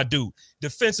season for my dude.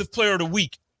 Defensive player of the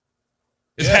week.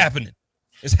 It's happening.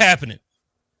 It's happening.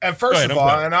 And first of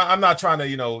all, and I'm not trying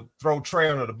to, throw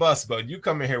Trey under the bus, but you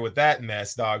come in here with that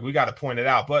mess, dog. We got to point it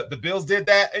out. But the Bills did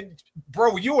that, and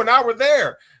bro, you and I were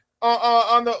there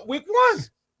on the week one.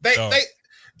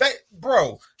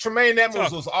 Tremaine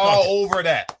Edmonds was all over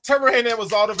that. Tremaine Edmonds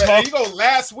was all over that. You go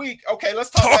last week. Okay, let's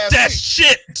talk that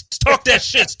shit. Talk that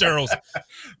shit, Sterles.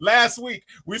 Last week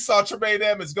we saw Tremaine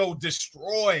Edmonds go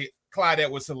destroy Clyde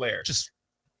Edwards-Helaire.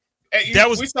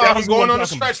 We saw him going on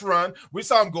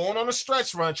a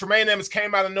stretch run. Tremaine Edmonds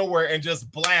came out of nowhere and just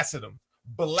blasted him.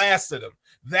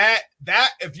 That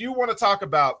if you want to talk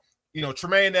about,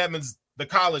 Tremaine Edmonds, the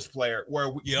college player, where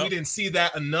we didn't see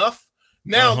that enough.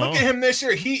 Now look at him this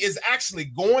year. He is actually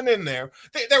going in there.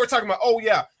 They were talking about,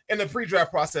 in the pre-draft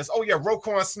process.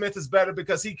 Roquan Smith is better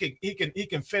because he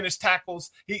can finish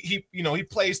tackles. He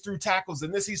plays through tackles,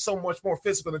 and he's so much more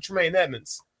physical than Tremaine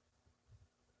Edmonds.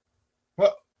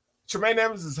 Well, Tremaine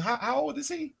Edmonds is how old is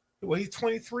he? Well, he's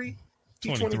 23.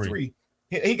 He's 23.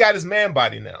 He got his man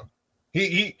body now.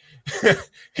 He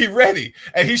ready,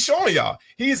 and he's showing y'all.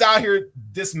 He's out here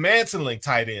dismantling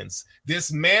tight ends,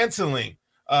 dismantling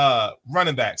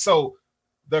running back. So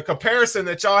the comparison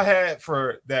that y'all had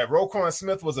for that Roquan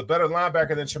Smith was a better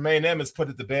linebacker than Tremaine Edmonds, put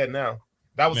it to bed now.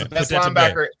 That was the best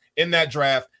linebacker in that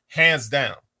draft, hands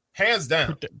down.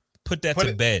 Put that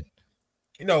to bed.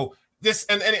 This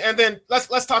and then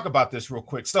let's talk about this real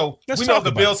quick. So we know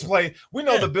the Bills play. We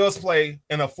know the Bills play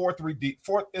in a 4-3.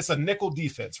 It's a nickel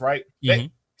defense, right?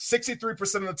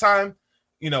 63% of the time,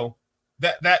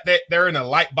 that they're in a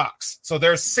light box. So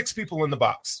there's 6 people in the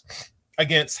box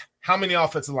against how many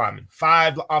offensive linemen?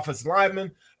 5 offensive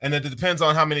linemen, and it depends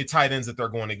on how many tight ends that they're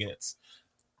going against.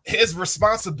 His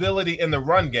responsibility in the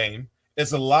run game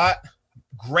is a lot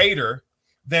greater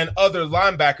than other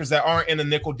linebackers that aren't in a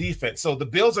nickel defense. So the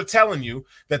Bills are telling you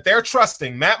that they're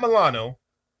trusting Matt Milano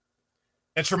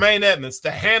and Tremaine Edmonds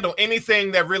to handle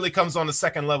anything that really comes on the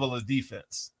second level of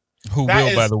defense.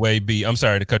 By the way, I'm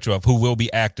sorry to cut you off, who will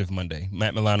be active Monday.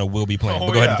 Matt Milano will be playing.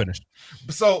 But go ahead and finish.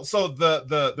 So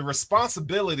the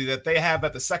responsibility that they have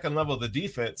at the second level of the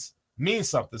defense means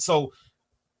something. So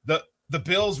the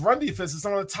Bills' run defense is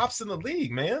one of the tops in the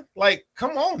league, man. Like,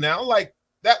 come on now. Like,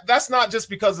 that's not just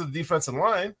because of the defensive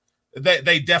line.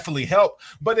 They definitely help,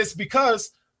 but it's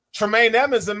because Tremaine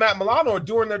Edmonds and Matt Milano are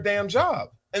doing their damn job.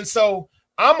 And so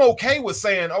I'm okay with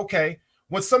saying, okay,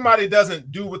 when somebody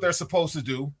doesn't do what they're supposed to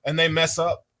do and they mess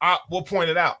up, we'll point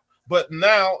it out. But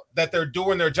now that they're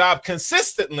doing their job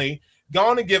consistently, go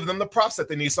on and give them the props that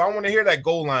they need. So I don't want to hear that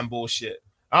goal line bullshit.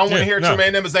 I don't want to hear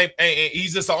Tremaine Edmonds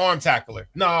he's just an arm tackler.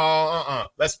 No,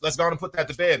 Let's go on and put that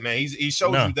to bed, man. He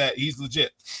showed you that he's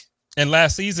legit. And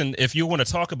last season, if you want to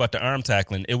talk about the arm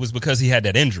tackling, it was because he had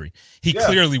that injury. He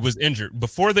clearly was injured.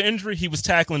 Before the injury, he was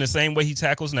tackling the same way he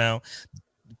tackles now.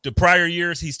 The prior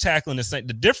years, he's tackling the same.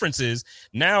 The difference is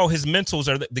now his mentals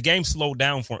the game slowed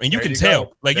down for him. And you can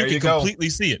tell. Like, you can completely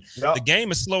see it. Yep. The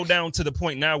game is slowed down to the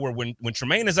point now where when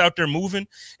Tremaine is out there moving,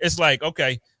 it's like,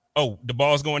 okay, the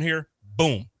ball's going here,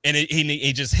 boom. And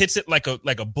he just hits it like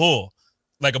a bull,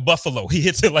 like a buffalo. He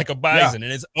hits it like a bison,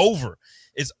 and it's over.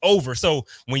 It's over. So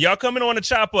when y'all coming on to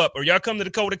chop up or y'all come to the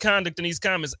code of conduct in these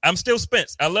comments, I'm still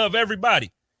Spence. I love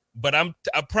everybody. But I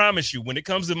promise you, when it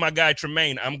comes to my guy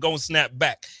Tremaine, I'm going to snap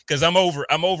back because I'm over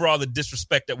all the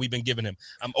disrespect that we've been giving him.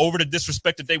 I'm over the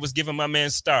disrespect that they was giving my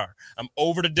man Star. I'm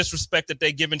over the disrespect that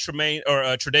they giving Tremaine or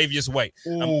Tre'Davious White.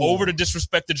 Ooh. I'm over the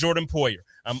disrespect to Jordan Poyer.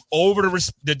 I'm over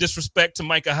the disrespect to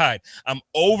Micah Hyde. I'm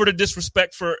over the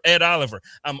disrespect for Ed Oliver.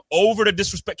 I'm over the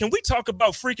disrespect. Can we talk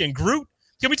about freaking Groot?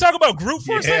 Can we talk about Groot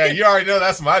for a second? Yeah, you already know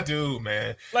that's my dude,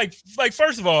 man. Like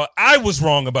first of all, I was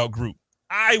wrong about Groot.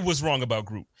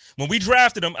 When we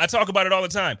drafted him, I talk about it all the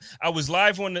time. I was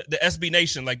live on the SB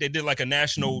Nation, like they did like a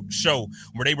national show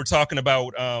where they were talking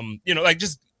about,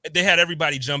 they had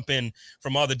everybody jump in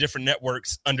from all the different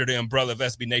networks under the umbrella of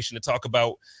SB Nation to talk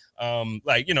about,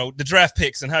 the draft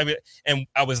picks and and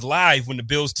I was live when the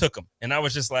Bills took him. And I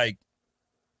was just like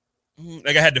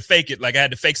I had to fake it. Like I had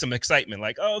to fake some excitement.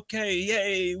 Like, okay,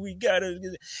 yay, we got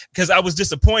it. Because I was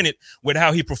disappointed with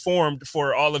how he performed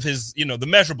for all of his, the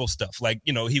measurable stuff. Like,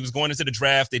 he was going into the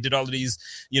draft. They did all of these,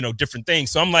 different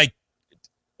things. So I'm like,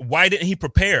 why didn't he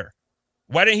prepare?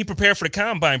 Why didn't he prepare for the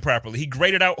combine properly? He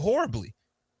graded out horribly.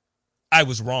 I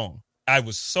was wrong. I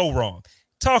was so wrong.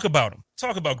 Talk about him.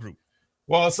 Talk about Groot.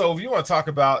 Well, so if you want to talk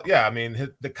about,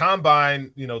 the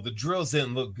combine, the drills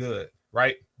didn't look good,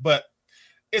 right? But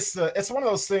it's one of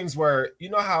those things where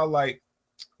how like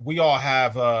we all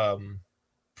have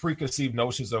preconceived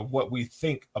notions of what we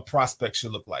think a prospect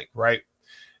should look like, right?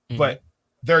 Mm-hmm. But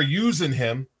they're using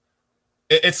him.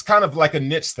 It's kind of like a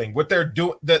niche thing. What they're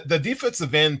doing, the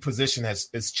defensive end position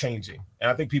is changing,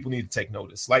 and I think people need to take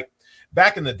notice. Like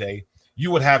back in the day,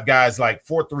 you would have guys like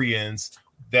 4-3 ends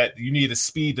that you need a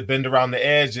speed to bend around the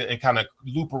edge and kind of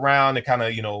loop around and kind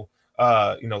of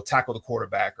tackle the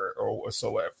quarterback or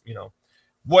so whatever.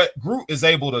 What Groot is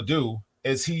able to do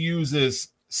is he uses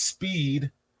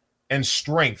speed and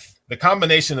strength, the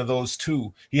combination of those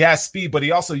two. He has speed, but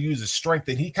he also uses strength,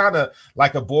 and he kind of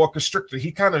like a boa constrictor.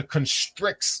 He kind of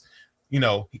constricts, he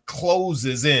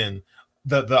closes in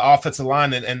the offensive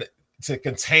line and to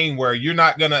contain where you're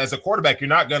not gonna, as a quarterback, you're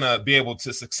not gonna be able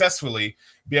to successfully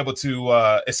be able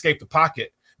to escape the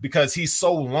pocket because he's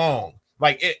so long.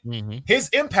 Like his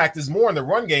impact is more in the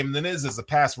run game than it is as a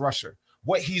pass rusher.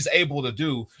 What he's able to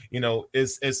do,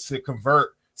 is to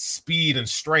convert speed and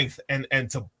strength and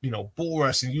to, bull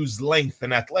rush and use length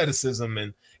and athleticism.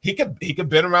 And he could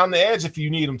bend around the edge if you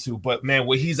need him to. But man,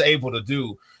 what he's able to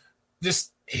do,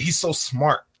 he's so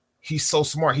smart. He's so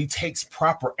smart. He takes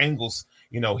proper angles.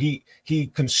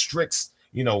 He constricts,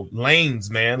 lanes,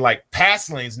 man, like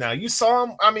pass lanes. Now you saw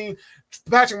him. I mean,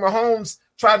 Patrick Mahomes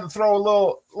tried to throw a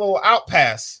little out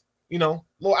pass, little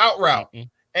out route. Mm-hmm.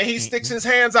 And he sticks his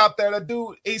hands out there. The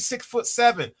dude, he's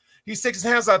 6'7". He sticks his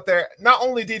hands out there. Not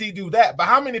only did he do that, but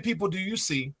how many people do you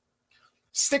see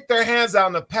stick their hands out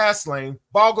in the pass lane,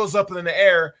 ball goes up in the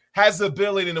air, has the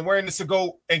ability and awareness to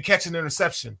go and catch an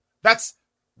interception? That's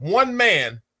one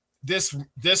man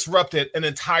disrupted an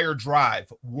entire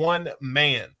drive. One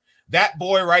man. That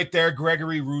boy right there,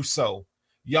 Gregory Rousseau.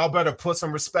 Y'all better put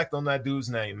some respect on that dude's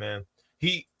name, man.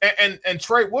 He and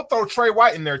Trey, we'll throw Trey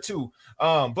White in there too.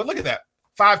 But look at that.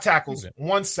 5 tackles,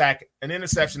 1 sack, an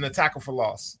interception, a tackle for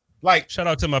loss. Like, shout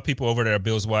out to my people over there at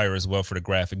Bills Wire as well for the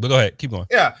graphic. But go ahead, keep going.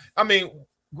 Yeah, I mean,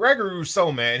 Gregory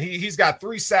Rousseau, man, he's got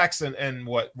 3 sacks and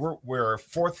what we're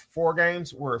 4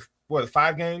 games. We're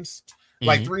 5 games.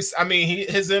 Like 3. I mean,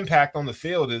 his impact on the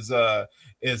field is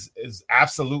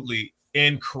absolutely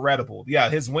incredible. Yeah,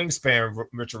 his wingspan,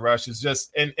 Richard Rush, is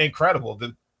just incredible.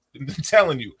 I'm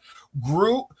telling you,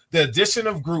 Groot. The addition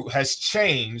of Groot has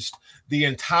changed the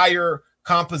entire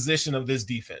composition of this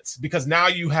defense, because now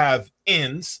you have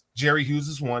ends. Jerry Hughes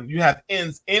is one. You have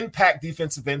ends, impact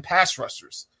defensive end pass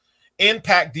rushers,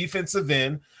 impact defensive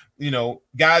end,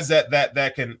 guys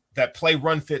that play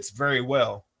run fits very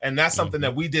well. And that's something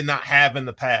that we did not have in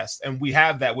the past. And we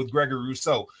have that with Gregory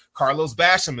Rousseau. Carlos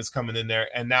Basham is coming in there,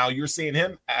 and now you're seeing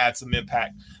him add some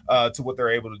impact to what they're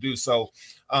able to do. So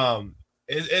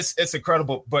it's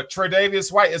incredible. But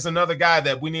Tre'Davious White is another guy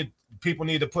that people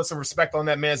need to put some respect on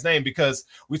that man's name, because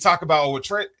we talk about,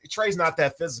 Trey's not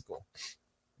that physical.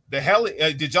 The hell,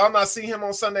 did y'all not see him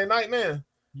on Sunday night, man?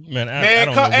 Man, I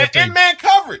don't know in man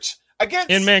coverage against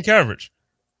in man coverage.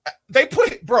 They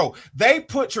put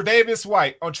Tre'Davious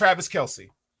White on Travis Kelce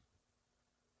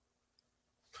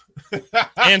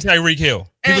and Tyreek Hill.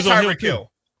 He was on Tyreek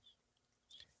Hill.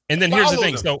 And then here's the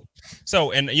thing.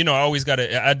 So, and I always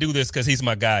I do this because he's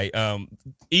my guy.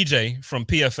 EJ from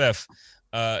PFF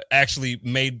actually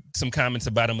made some comments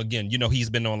about him again. He's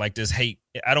been on like this hate.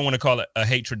 I don't want to call it a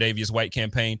hate Tre'Davious White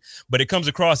campaign, but it comes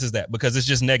across as that because it's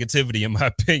just negativity in my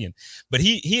opinion. But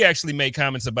he actually made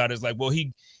comments about it. It's like, well,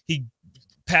 he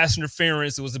pass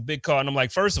interference. It was a big call. And I'm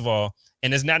like, first of all,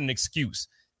 and it's not an excuse.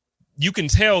 you can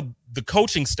tell the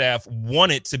coaching staff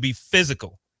wanted to be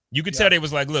physical. You could tell they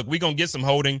was like, look, we're going to get some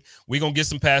holding. We're going to get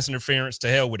some pass interference. To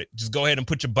hell with it. Just go ahead and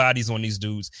put your bodies on these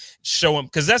dudes. Show them.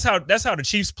 Because that's how the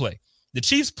Chiefs play. The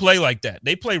Chiefs play like that.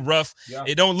 They play rough. Yeah.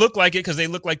 It don't look like it because they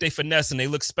look like they finesse and they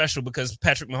look special because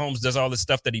Patrick Mahomes does all the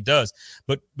stuff that he does.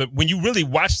 But when you really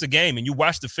watch the game and you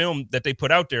watch the film that they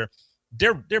put out there,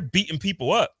 they're beating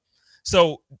people up.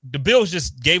 So the Bills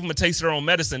just gave them a taste of their own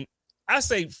medicine. I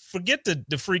say, forget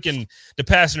the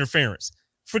pass interference.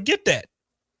 Forget that.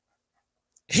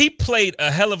 He played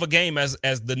a hell of a game as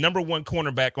the number one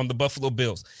cornerback on the Buffalo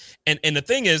Bills. And the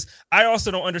thing is, I also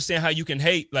don't understand how you can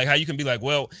hate, like how you can be like,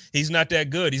 well, he's not that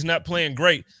good. He's not playing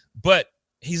great, but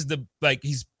he's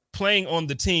playing on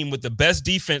the team with the best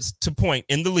defense to point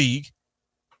in the league.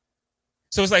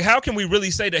 So it's like, how can we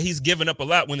really say that he's given up a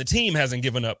lot when the team hasn't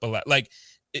given up a lot?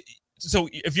 So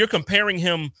if you're comparing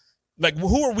him, like,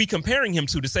 who are we comparing him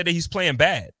to say that he's playing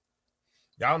bad?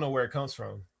 Yeah, I don't know where it comes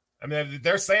from. I mean,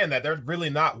 they're saying that they're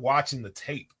really not watching the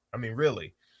tape. I mean,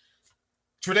 really.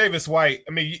 Tre'Davious White,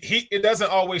 I mean, it doesn't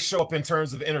always show up in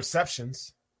terms of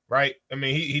interceptions, right? I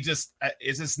mean, it's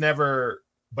just never,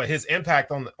 but his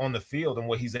impact on the field and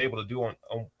what he's able to do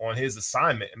on his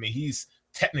assignment. I mean, he's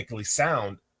technically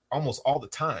sound almost all the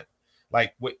time.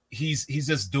 Like he's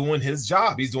just doing his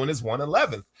job. He's doing his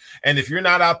 111th. And if you're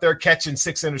not out there catching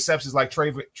 6 interceptions like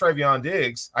Trayvon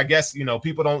Diggs, I guess,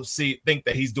 people don't think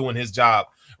that he's doing his job,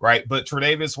 right? But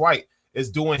Tre'Davious White is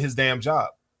doing his damn job.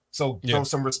 So throw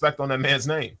some respect on that man's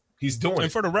name. He's doing it.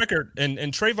 And for the record, and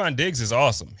Trayvon Diggs is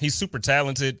awesome. He's super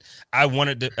talented. I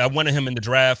wanted him in the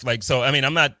draft.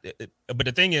 I'm not, but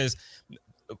the thing is,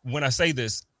 when I say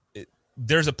this,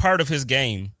 there's a part of his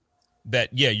game that,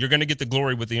 you're going to get the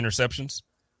glory with the interceptions,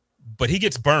 but he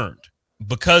gets burned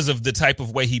because of the type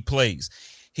of way he plays.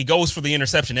 He goes for the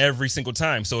interception every single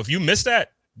time. So if you miss that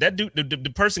dude,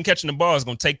 the person catching the ball is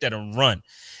going to take that and run.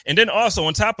 And then also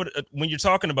on top of when you're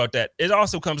talking about that, it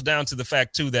also comes down to the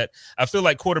fact too, that I feel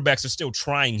like quarterbacks are still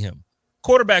trying him.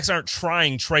 Quarterbacks aren't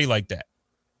trying Trey like that.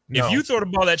 No. If you throw the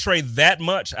ball at Trey that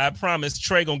much, I promise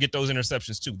Trey going to get those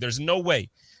interceptions too. There's no way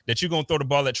that you're going to throw the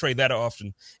ball at Trey that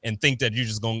often and think that you're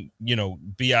just going to,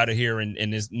 be out of here and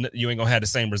you ain't going to have the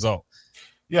same result.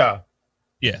 Yeah.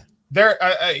 Yeah. There,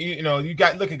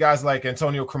 look at guys like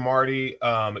Antonio Cromartie,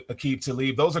 Aqib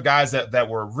Talib. Those are guys that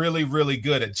were really, really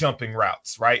good at jumping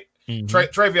routes, right? Mm-hmm.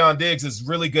 Trayvon Diggs is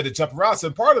really good at jumping routes.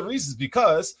 And part of the reason is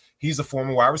because he's a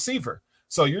former wide receiver.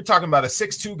 So you're talking about a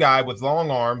 6'2" guy with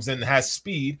long arms and has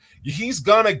speed. He's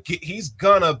gonna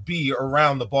be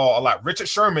around the ball a lot. Richard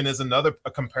Sherman is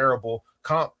a comparable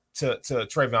comp to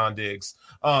Trayvon Diggs.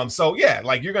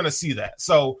 You're gonna see that.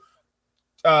 So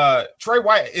Trey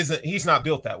White he's not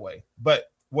built that way. But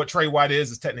what Trey White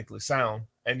is technically sound,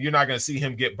 and you're not gonna see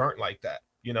him get burnt like that.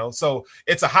 So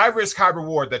it's a high risk, high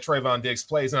reward that Trayvon Diggs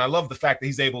plays, and I love the fact that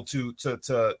he's able to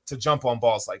jump on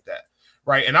balls like that.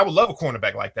 Right. And I would love a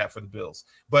cornerback like that for the Bills.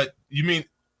 But you mean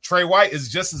Trey White is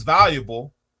just as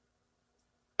valuable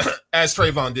as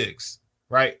Trayvon Diggs,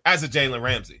 right? As a Jalen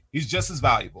Ramsey. He's just as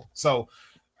valuable. So,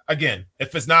 again,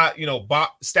 if it's not,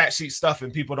 stat sheet stuff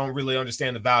and people don't really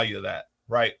understand the value of that,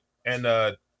 right? And,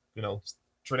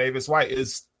 Tre'Davious White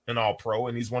is an all-pro,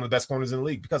 and he's one of the best corners in the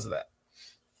league because of that.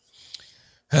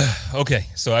 Okay,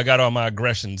 so I got all my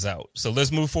aggressions out. So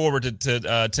let's move forward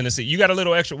to Tennessee. You got a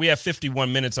little extra. We have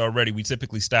 51 minutes already. We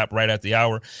typically stop right at the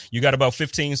hour. You got about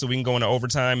 15, so we can go into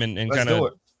overtime and kind of.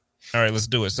 All right, let's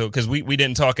do it. So because we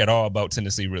didn't talk at all about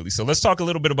Tennessee really. So let's talk a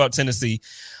little bit about Tennessee.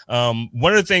 One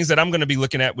of the things that I'm going to be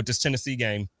looking at with this Tennessee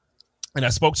game, and I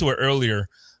spoke to it earlier.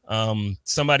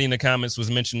 Somebody in the comments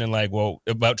was mentioning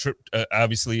about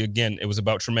obviously again it was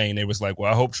about Tremaine. It was like,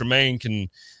 well, I hope Tremaine can.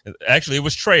 Actually, it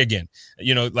was Trey again.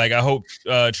 I hope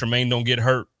Tremaine don't get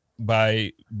hurt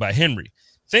by Henry.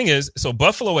 Thing is, so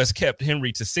Buffalo has kept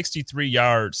Henry to 63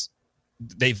 yards.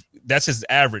 That's his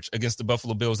average against the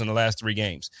Buffalo Bills in the last 3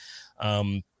 games.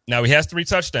 Now he has 3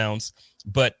 touchdowns,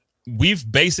 but he's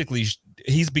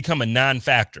become a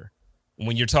non-factor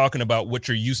when you're talking about what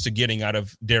you're used to getting out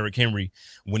of Derrick Henry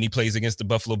when he plays against the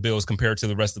Buffalo Bills compared to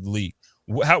the rest of the league.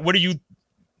 What are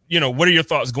your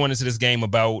thoughts going into this game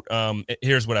about,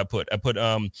 here's what I put.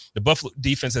 The Buffalo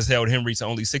defense has held Henry to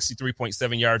only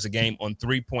 63.7 yards a game on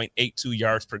 3.82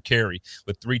 yards per carry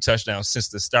with 3 touchdowns since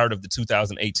the start of the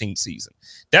 2018 season.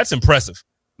 That's impressive.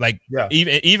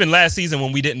 Even last season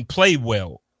when we didn't play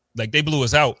well, they blew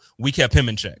us out, we kept him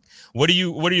in check. What are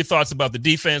your thoughts about the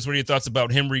defense? What are your thoughts about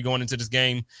Henry going into this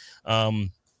game? So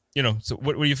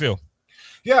what do you feel?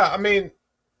 Yeah, I mean,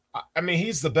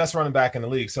 he's the best running back in the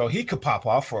league, so he could pop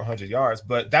off for 100 yards.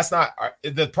 But that's not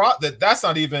that's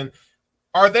not even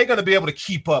are they going to be able to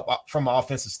keep up from an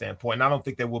offensive standpoint? And I don't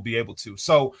think they will be able to.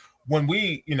 So when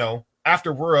we,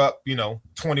 after we're up,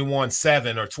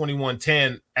 21-7 or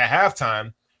 21-10 at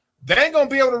halftime, they ain't going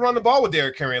to be able to run the ball with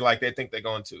Derrick Henry like they think they're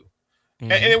going to.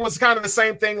 Mm-hmm. And it was kind of the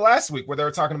same thing last week where they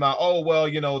were talking about,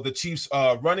 the Chiefs'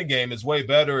 running game is way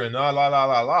better and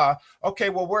la. Okay,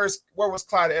 well, where was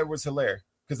Clyde Edwards-Helaire?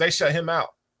 Because they shut him out,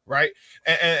 right?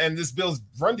 And this Bills'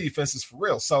 run defense is for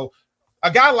real. So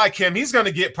a guy like him, he's going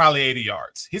to get probably 80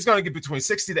 yards. He's going to get between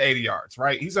 60 to 80 yards,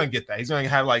 right? He's going to get that. He's going to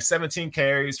have like 17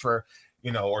 carries for,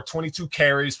 or 22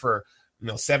 carries for,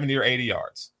 70 or 80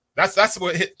 yards. That's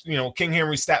what King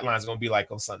Henry's stat line is going to be like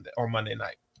on Sunday or Monday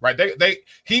night, right?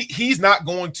 He's not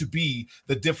going to be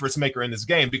the difference maker in this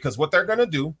game because what they're going to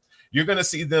do, you're going to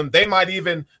see them. They might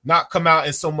even not come out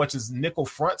in so much as nickel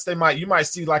fronts. You might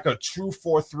see like a true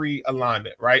 4-3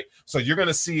 alignment, right? So you're going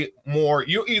to see more.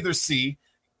 You'll either see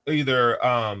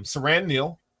Siran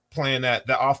Neal playing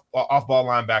the off ball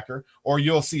linebacker, or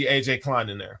you'll see AJ Klein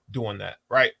in there doing that,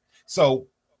 right? So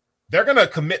they're going to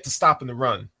commit to stopping the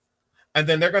run. And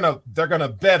then they're gonna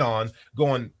bet on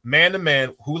going man to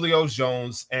man, Julio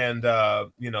Jones and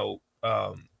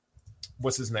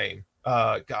what's his name?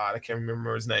 God, I can't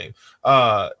remember his name.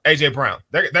 AJ Brown.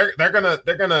 They're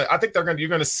gonna. I think you're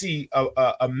gonna see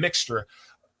a mixture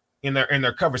in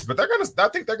their coverage, but I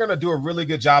think they're gonna do a really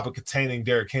good job of containing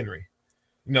Derrick Henry.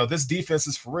 This defense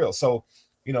is for real. So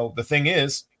the thing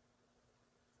is,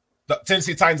 the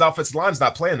Tennessee Titans offensive line is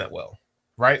not playing that well.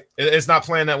 Right, it's not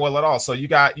playing that well at all. So you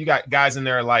got guys in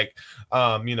there like,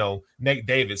 Nate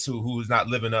Davis, who's not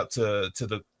living up to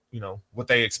the what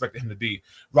they expected him to be.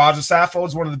 Roger Saffold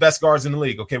is one of the best guards in the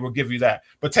league. Okay, we'll give you that.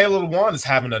 But Taylor Lewan is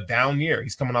having a down year.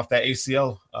 He's coming off that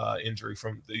ACL injury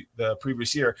from the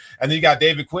previous year. And then you got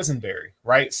David Quisenberry,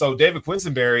 right? So David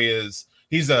Quisenberry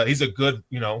he's a good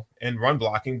in run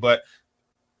blocking, but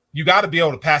you got to be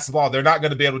able to pass the ball. They're not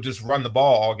going to be able to just run the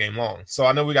ball all game long. So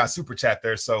I know we got super chat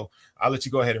there, so I'll let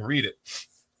you go ahead and read it.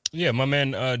 Yeah, my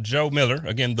man Joe Miller,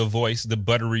 again, the voice, the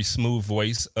buttery smooth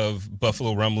voice of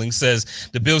Buffalo Rumblings, says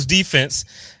the Bills defense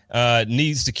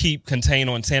needs to keep contained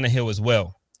on Tannehill as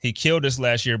well. He killed us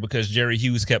last year because Jerry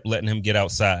Hughes kept letting him get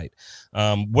outside.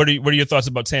 What are your thoughts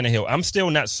about Tannehill? I'm still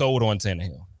not sold on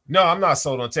Tannehill. No, I'm not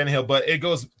sold on Tannehill, but it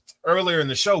goes earlier in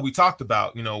the show. We talked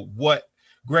about, what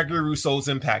Gregory Rousseau's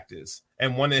impact is.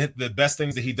 And one of the best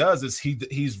things that he does is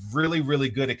he's really, really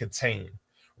good at containing,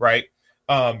 right?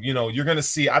 You're going to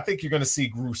see, I think you're going to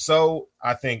see Rousseau.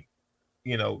 I think,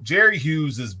 Jerry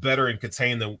Hughes is better in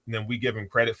containing than we give him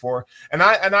credit for. And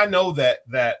I know that,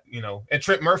 and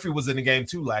Trent Murphy was in the game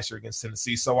too last year against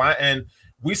Tennessee. So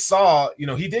we saw,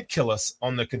 he did kill us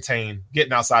on the contain,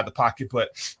 getting outside the pocket,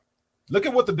 but look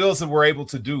at what the Bills were able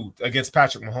to do against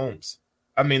Patrick Mahomes.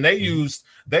 I mean, they used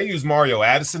Mario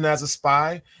Addison as a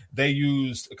spy. They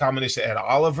used a combination of Ed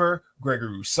Oliver,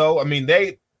 Gregory Rousseau. I mean,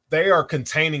 they are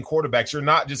containing quarterbacks. You're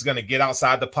not just going to get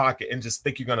outside the pocket and just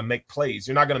think you're going to make plays.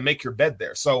 You're not going to make your bed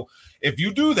there. So if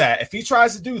you do that, if he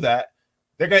tries to do that,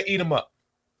 they're going to eat him up.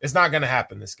 It's not going to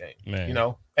happen this game,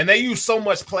 man. And they use so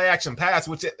much play action pass,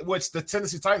 which the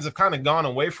Tennessee Titans have kind of gone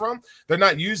away from. They're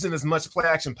not using as much play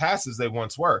action pass as they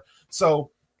once were.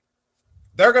 So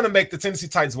they're going to make the Tennessee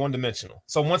Titans one-dimensional.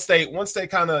 So once they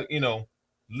kind of,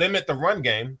 limit the run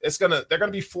game, they're going to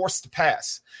be forced to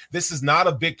pass. This is not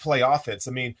a big play offense.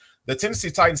 I mean, the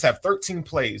Tennessee Titans have 13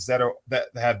 plays that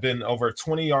have been over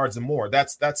 20 yards and more.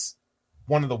 That's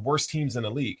one of the worst teams in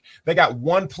the league. They got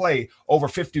one play over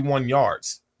 51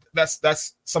 yards.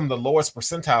 That's some of the lowest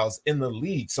percentiles in the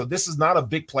league. So this is not a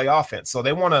big play offense. So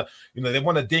they want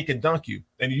to dink and dunk you.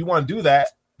 And you want to do that.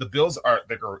 The Bills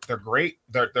they're great.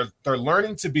 They're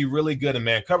learning to be really good in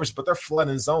man coverage, but they're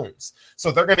flooding zones.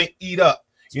 So they're going to eat up,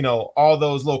 all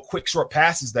those little quick short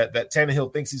passes that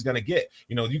Tannehill thinks he's going to get.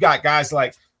 You got guys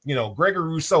like, Gregory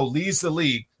Rousseau leads the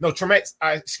league. No, Tremaine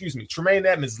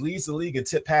Edmonds leads the league in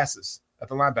tip passes at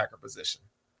the linebacker position.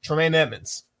 Tremaine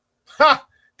Edmonds.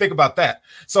 Think about that.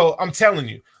 So I'm telling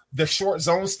you, the short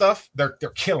zone stuff, they're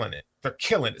killing it. They're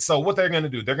killing it. So what they're going to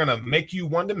do, they're going to make you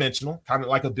one-dimensional, kind of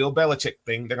like a Bill Belichick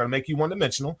thing. They're going to make you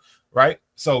one-dimensional, right?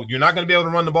 So you're not going to be able to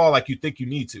run the ball like you think you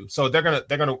need to. So they're going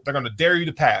to dare you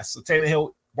to pass. So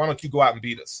Tannehill, why don't you go out and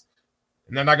beat us?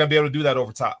 And they're not going to be able to do that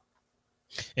over top.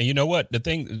 And you know what? The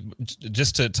thing,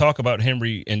 just to talk about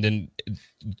Henry and then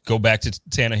go back to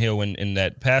Tannehill in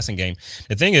that passing game,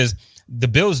 the thing is the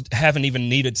Bills haven't even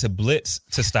needed to blitz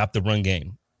to stop the run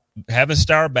game. Having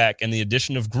Starr back and the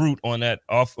addition of Groot on that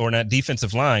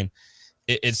defensive line,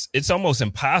 it's almost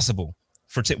impossible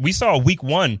we saw week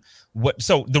one.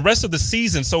 So the rest of the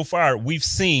season so far, we've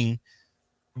seen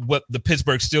what the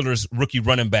Pittsburgh Steelers rookie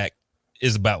running back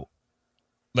is about.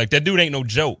 Like, that dude ain't no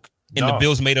joke. And the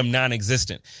Bills made him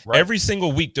non-existent. Right. Every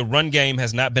single week, the run game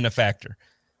has not been a factor.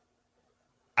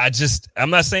 I'm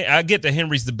not saying I get that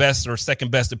Henry's the best or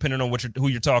second best, depending on who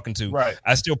you're talking to. Right.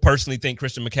 I still personally think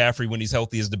Christian McCaffrey, when he's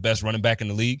healthy, is the best running back in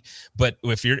the league. But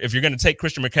if you're going to take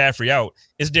Christian McCaffrey out,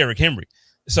 it's Derrick Henry.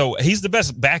 So he's the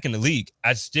best back in the league.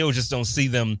 I still just don't see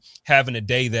them having a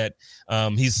day that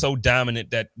he's so dominant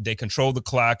that they control the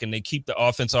clock and they keep the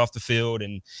offense off the field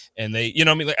and they, you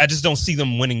know what I mean? Like, I just don't see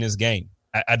them winning this game.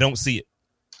 I don't see it.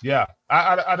 Yeah,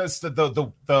 I just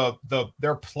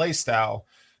their play style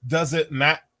doesn't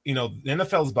match. You know, the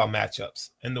NFL is about matchups,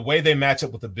 and the way they match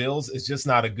up with the Bills is just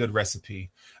not a good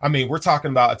recipe. I mean, we're talking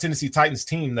about a Tennessee Titans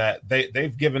team that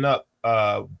they've given up.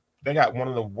 They got one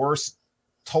of the worst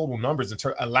total numbers in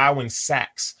allowing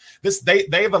sacks.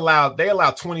 They allowed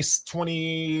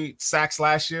 20 sacks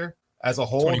last year as a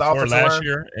whole. 24 last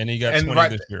year, and he got 20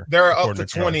 this year. They're up to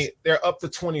 20. They're up to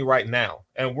 20 right now,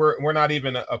 and we're not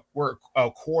even we're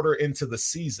a quarter into the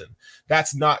season.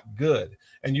 That's not good.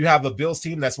 And you have the Bills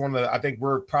team that's one of the. I think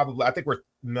we're correct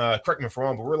me if I'm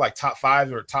wrong, but we're like top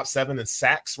 5 or top 7 in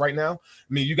sacks right now. I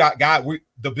mean, you got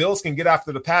the Bills can get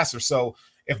after the passer. So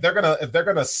if they're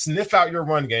gonna sniff out your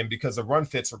run game because the run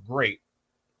fits are great,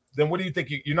 then what do you think?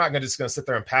 You're not just going to sit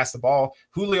there and pass the ball.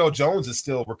 Julio Jones is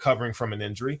still recovering from an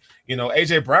injury. You know,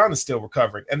 A.J. Brown is still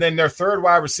recovering. And then their third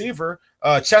wide receiver,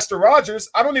 Chester Rogers,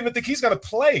 I don't even think he's going to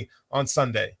play on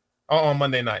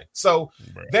Monday night. So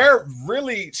they're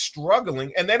really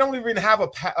struggling, and they don't even have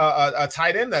a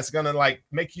tight end that's going to like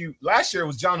make you. Last year it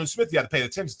was Jonnu Smith. You had to pay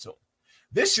attention to him.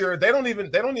 This year they don't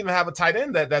even have a tight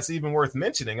end that's even worth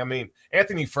mentioning. I mean,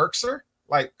 Anthony Ferkser,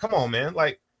 like, come on, man,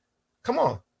 like, come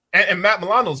on. And Matt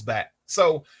Milano's back.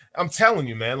 So I'm telling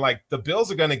you, man, like, the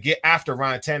Bills are going to get after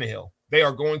Ryan Tannehill. They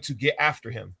are going to get after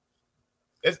him.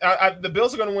 The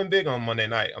Bills are going to win big on Monday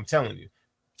night. I'm telling you.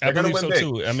 I believe so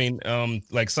too. I mean, and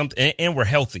we're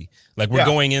healthy. Like, we're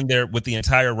going in there with the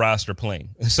entire roster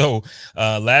playing. So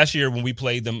last year when we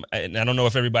played them, and I don't know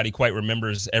if everybody quite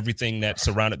remembers everything that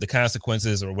surrounded the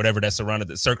consequences or whatever that surrounded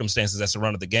the circumstances that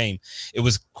surrounded the game. It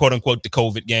was quote unquote the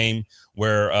COVID game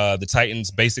where the Titans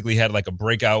basically had like a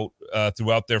breakout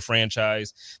throughout their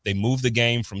franchise. They moved the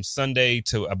game from Sunday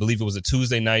to, I believe it was a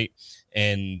Tuesday night,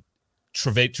 and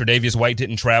Tre'Davious White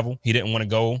didn't travel. He didn't want to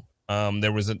go.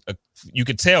 There was you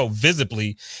could tell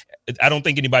visibly. I don't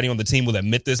think anybody on the team will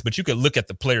admit this, but you could look at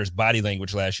the players' body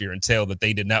language last year and tell that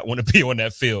they did not want to be on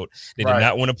that field. They did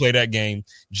not want to play that game.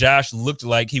 Josh looked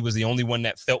like he was the only one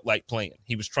that felt like playing.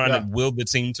 He was trying to will the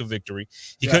team to victory.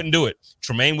 He couldn't do it.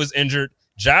 Tremaine was injured.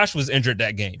 Josh was injured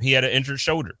that game. He had an injured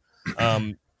shoulder.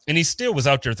 And he still was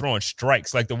out there throwing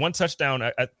strikes. Like the one touchdown,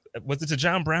 was it to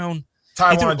John Brown?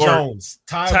 Tywan Jones.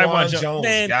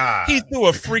 Man, God. He threw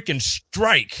a freaking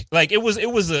strike. Like it was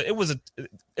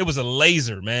a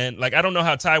laser, man. Like, I don't know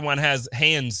how Tywan has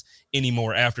hands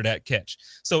anymore after that catch.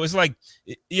 So it's like,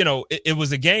 you know, it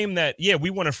was a game that, we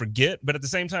want to forget, but at the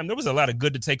same time, there was a lot of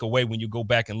good to take away when you go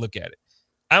back and look at it.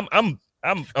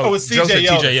 It's TJ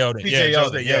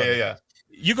Yeldon. Yeah.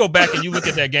 You go back and you look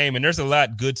at that game, and there's a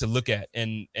lot good to look at.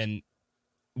 And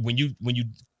when you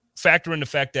factor in the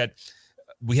fact that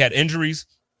we had injuries,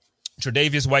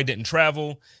 Tre'Davious White didn't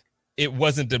travel, it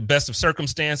wasn't the best of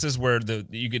circumstances where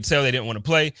you could tell they didn't want to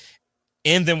play.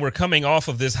 And then we're coming off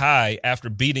of this high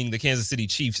after beating the Kansas City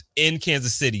Chiefs in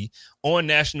Kansas City on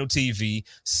national TV,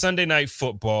 Sunday Night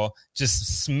Football,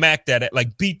 just smack that,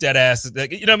 like beat that ass.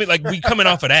 Like, you know what I mean? Like, we coming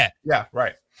off of that. Yeah,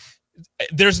 right.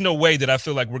 There's no way that I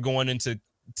feel like we're going into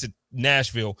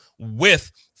Nashville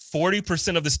with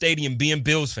 40% of the stadium being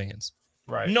Bills fans.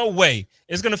 Right. No way.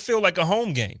 It's going to feel like a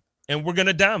home game, and we're going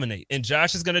to dominate, and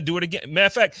Josh is going to do it again. Matter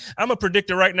of fact, I'm a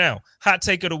predictor right now. Hot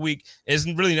take of the week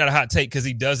is really not a hot take because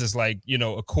he does this like, you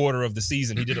know, a quarter of the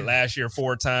season. He did it last year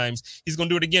 4 times. He's going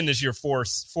to do it again this year 4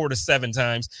 to 7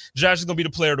 times. Josh is going to be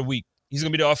the player of the week. He's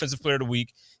going to be the offensive player of the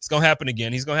week. It's going to happen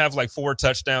again. He's going to have like 4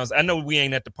 touchdowns. I know we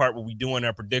ain't at the part where we doing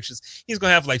our predictions. He's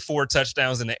going to have like 4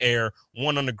 touchdowns in the air,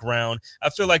 1 on the ground. I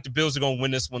feel like the Bills are going to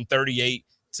win this one 38.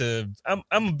 I'm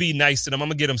gonna be nice to them. I'm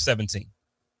gonna get them 17.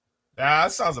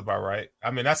 That sounds about right.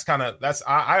 I mean, I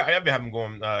have been having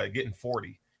going getting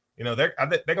 40. You know, they're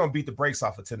gonna beat the brakes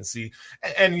off of Tennessee,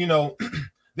 and you know,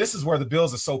 this is where the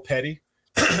Bills are so petty,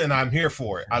 and I'm here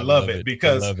for it. I love it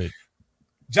because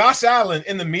Josh Allen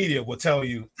in the media will tell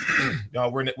you,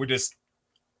 we're just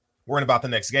worrying about the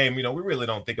next game. You know, we really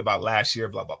don't think about last year,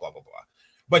 blah blah blah blah blah.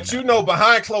 But you know,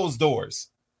 behind closed doors,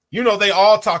 you know, they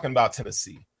all talking about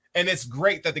Tennessee. And it's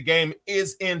great that the game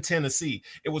is in Tennessee.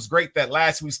 It was great that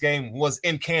last week's game was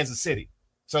in Kansas City.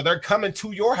 So they're coming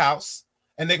to your house,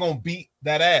 and they're going to beat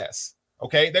that ass,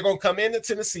 okay? They're going to come into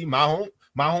Tennessee, my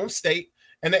home state,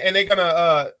 And they're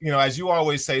gonna, as you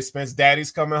always say, Spence,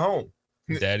 Daddy's coming home.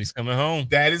 Daddy's coming home.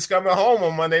 Daddy's coming home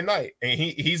on Monday night, and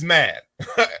he's mad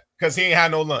because he ain't had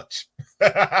no lunch.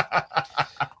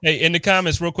 Hey, in the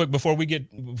comments, real quick, before we get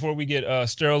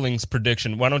Sterling's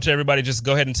prediction, why don't you everybody just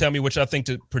go ahead and tell me what y'all think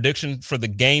the prediction for the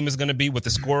game is going to be, what the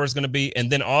score is going to be,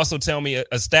 and then also tell me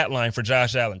a stat line for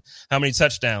Josh Allen, how many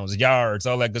touchdowns, yards,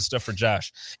 all that good stuff for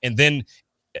Josh, and then.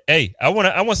 Hey, I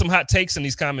want some hot takes in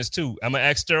these comments too. I'm gonna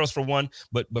ask Steros for one,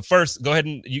 but first, go ahead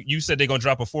and you said they're gonna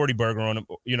drop a 40 burger on him.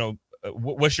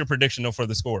 What's your prediction though for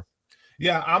the score?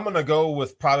 Yeah, I'm gonna go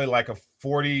with probably like a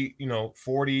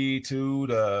 42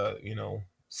 to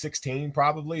 16,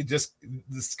 probably. Just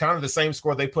this kind of the same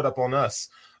score they put up on us.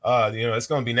 It's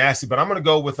gonna be nasty, but I'm gonna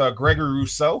go with Gregory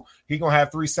Rousseau. He's gonna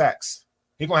have 3 sacks.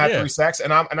 He's gonna have 3 sacks,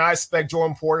 and I expect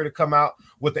Jordan Poyer to come out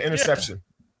with the interception. Yeah.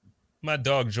 My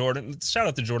dog Jordan. Shout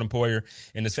out to Jordan Poyer,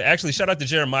 and actually shout out to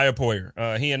Jeremiah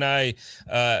Poyer. He and I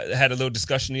had a little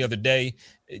discussion the other day.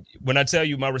 When I tell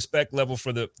you my respect level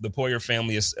for the Poyer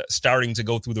family is starting to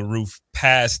go through the roof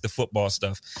past the football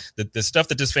stuff. The stuff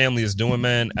that this family is doing,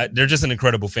 man, they're just an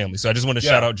incredible family. So I just want to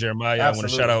shout out Jeremiah.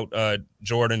 Absolutely. I want to shout out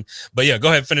Jordan. But yeah, go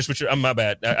ahead, finish with your. My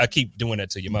bad. I keep doing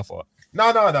that to you. My fault.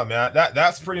 No, man.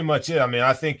 That's pretty much it. I mean,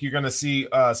 I think you're going to see,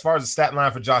 as far as the stat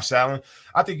line for Josh Allen,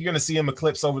 I think you're going to see him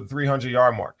eclipse over the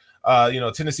 300-yard mark.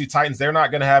 Tennessee Titans, they're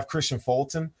not going to have Christian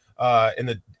Fulton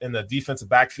in the defensive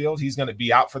backfield. He's going to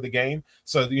be out for the game.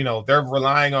 So, they're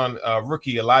relying on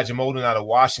rookie Elijah Molden out of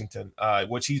Washington,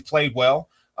 which he's played well,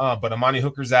 but Amani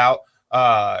Hooker's out.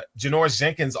 Janoris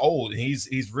Jenkins old.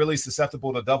 He's really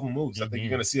susceptible to double moves. I think you're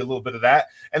going to see a little bit of that.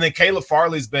 And then Caleb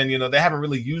Farley's been, they haven't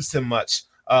really used him much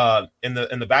in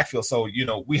the backfield. So,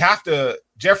 we have to.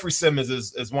 Jeffrey Simmons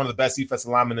is one of the best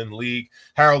defensive linemen in the league.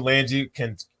 Harold Landry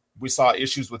we saw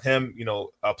issues with him,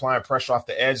 applying pressure off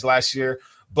the edge last year.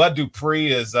 Bud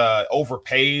Dupree is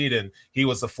overpaid, and he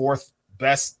was the 4th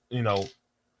best,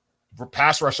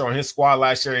 pass rusher on his squad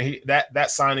last year. And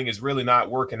that signing is really not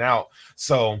working out.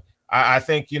 So I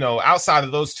think, outside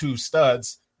of those 2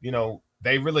 studs,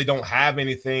 they really don't have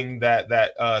anything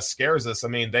that scares us. I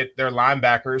mean, they're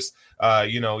linebackers.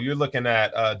 You're looking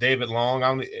at David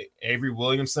Long, Avery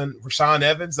Williamson, Rashaan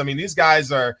Evans. I mean, these guys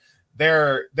they're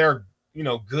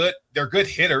good. They're good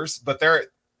hitters, but they're,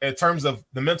 in terms of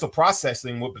the mental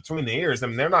processing between the ears, I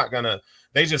mean,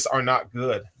 they just are not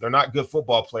good. They're not good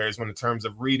football players in terms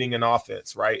of reading an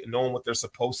offense, right? And knowing what they're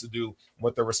supposed to do,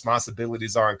 what their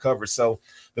responsibilities are in coverage. So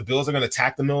the Bills are going to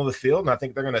attack the middle of the field, and I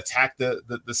think they're going to attack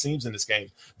the seams in this game.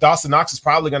 Dawson Knox is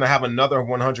probably going to have another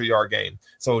 100-yard game.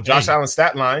 So Josh Allen's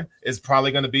stat line is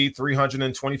probably going to be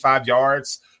 325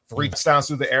 yards, 3 touchdowns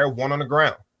through the air, 1 on the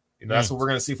ground. That's what we're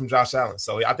going to see from Josh Allen.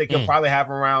 So I think he'll probably have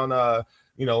around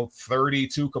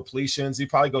 32 completions. He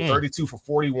probably go 32 for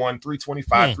 41,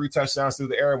 325, 3 touchdowns through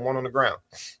the air, and 1 on the ground.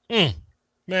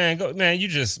 Man, go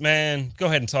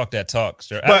ahead and talk that talk,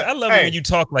 sir. I love it when you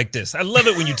talk like this. I love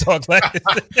it when you talk like this.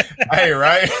 Hey,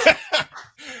 right?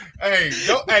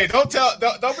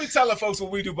 Don't be telling folks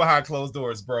what we do behind closed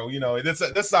doors, bro. This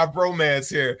is our bromance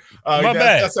here. My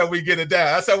bad. That's how we get it down.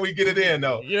 That's how we get it in,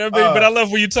 though. You know what I mean? But I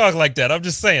love when you talk like that. I'm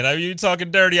just saying. You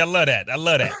talking dirty. I love that.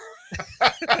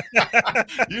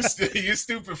 You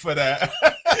stupid for that.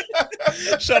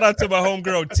 Shout out to my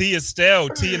homegirl T Estelle.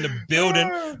 T in the building,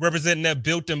 representing that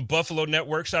Built in Buffalo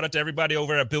network. Shout out to everybody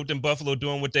over at Built in Buffalo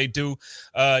doing what they do.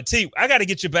 T, I got to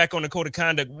get you back on the code of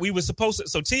conduct. We were supposed to.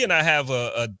 So T and I have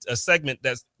a segment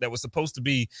that was supposed to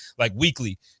be like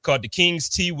weekly called the King's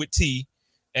Tea with T,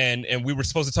 and we were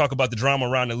supposed to talk about the drama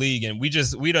around the league, and we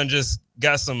done just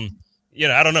got some.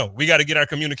 I don't know. We got to get our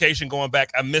communication going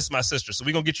back. I miss my sister, so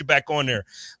we're going to get you back on there.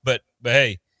 But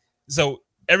hey, so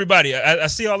everybody, I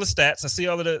see all the stats. I see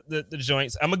all of the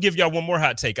joints. I'm going to give y'all one more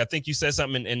hot take. I think you said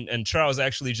something, and Charles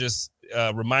actually just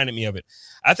reminded me of it.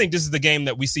 I think this is the game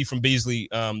that we see from Beasley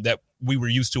that we were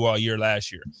used to all year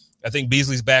last year. I think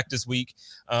Beasley's back this week.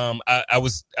 I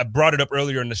brought it up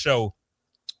earlier in the show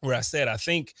where I said, I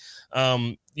think,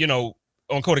 on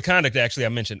Code of Conduct, actually, I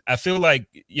mentioned, I feel like,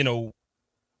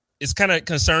 it's kind of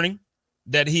concerning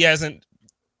that he hasn't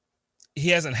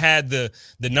had the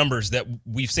numbers that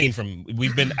we've seen from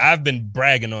him. I've been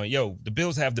bragging on, the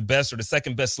Bills have the best or the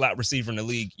second best slot receiver in the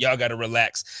league. Y'all got to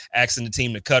relax, asking the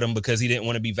team to cut him because he didn't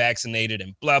want to be vaccinated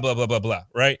and blah, blah, blah, blah, blah.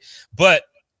 Right. But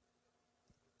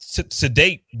to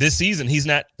date this season, he's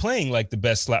not playing like the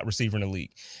best slot receiver in the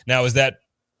league. Now, is that,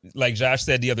 like Josh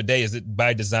said the other day, is it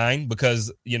by design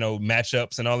because,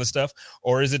 matchups and all this stuff?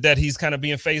 Or is it that he's kind of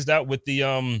being phased out with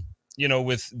the,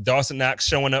 with Dawson Knox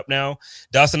showing up now?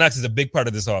 Dawson Knox is a big part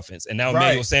of this offense. And now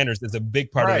Emmanuel Sanders is a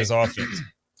big part of this offense.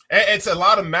 It's a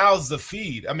lot of mouths to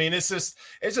feed. I mean, it's just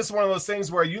one of those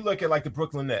things where you look at like the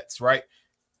Brooklyn Nets, right?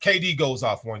 KD goes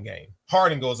off one game,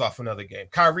 Harden goes off another game,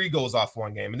 Kyrie goes off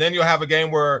one game, and then you'll have a game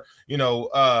where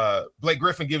Blake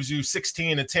Griffin gives you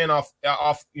 16 and 10 off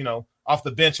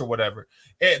the bench or whatever.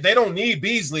 They don't need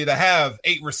Beasley to have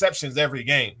 8 receptions every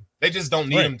game. They just don't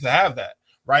need him to have that,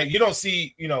 right? You don't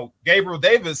see Gabriel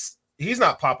Davis. He's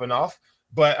not popping off.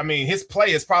 But, I mean, his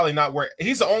play is probably not where –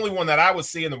 he's the only one that I would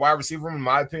see in the wide receiver room, in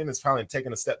my opinion, is probably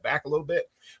taking a step back a little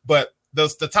bit. But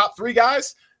the top 3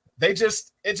 guys, they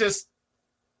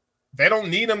don't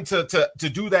need them to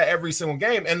do that every single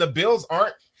game. And the Bills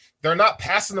they're not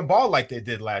passing the ball like they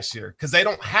did last year because they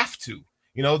don't have to.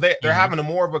 They're having a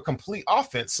more of a complete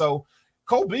offense. So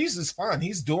Cole Beasley is fine.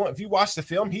 He's doing – if you watch the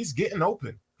film, he's getting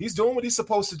open. He's doing what he's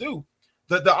supposed to do.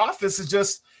 The offense is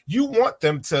just – you want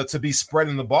them to be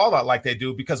spreading the ball out like they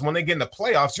do, because when they get in the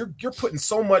playoffs, you're putting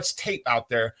so much tape out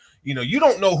there. You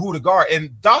don't know who to guard.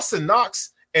 And Dawson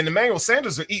Knox and Emmanuel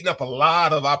Sanders are eating up a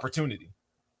lot of opportunity.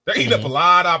 They're eating up a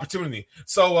lot of opportunity.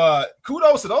 So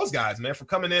kudos to those guys, man, for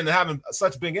coming in and having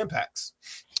such big impacts.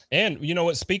 And you know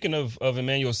what? Speaking of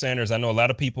Emmanuel Sanders, I know a lot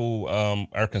of people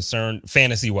are concerned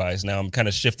fantasy-wise. Now I'm kind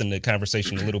of shifting the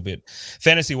conversation a little bit.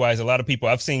 Fantasy-wise, a lot of people,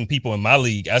 I've seen people in my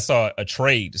league. I saw a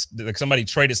trade, like somebody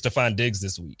traded Stephon Diggs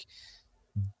this week.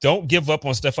 Don't give up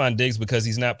on Stephon Diggs because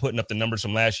he's not putting up the numbers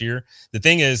from last year. The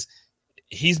thing is,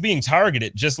 he's being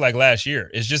targeted just like last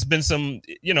year. It's just been some,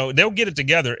 they'll get it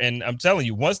together. And I'm telling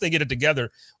you, once they get it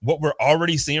together, what we're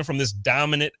already seeing from this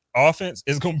dominant offense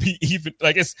is going to be even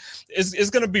like it's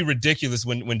going to be ridiculous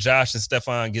when Josh and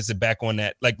Stephon gets it back on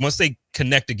that. Like once they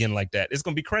connect again like that, it's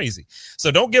going to be crazy. So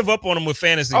don't give up on them with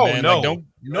fantasy, man. No.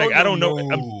 Like, I don't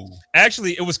know.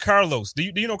 Actually, it was Carlos. Do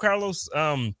you know Carlos?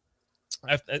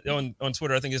 On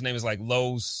Twitter, I think his name is like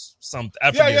Lowe's something.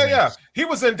 Yeah. He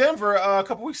was in Denver a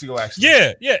couple weeks ago, actually.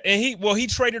 Yeah. And he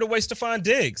traded away Stephon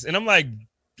Diggs. And I'm like,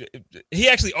 he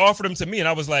actually offered him to me. And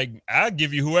I was like, I'll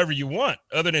give you whoever you want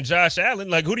other than Josh Allen.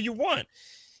 Like, who do you want?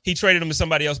 He traded him to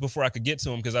somebody else before I could get to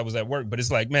him because I was at work. But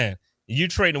it's like, man, you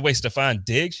trading away Stephon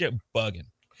Diggs? You're bugging.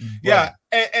 Yeah.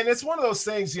 And it's one of those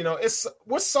things, it's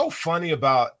what's so funny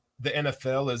about the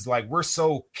NFL is like we're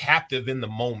so captive in the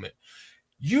moment.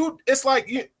 It's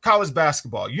like college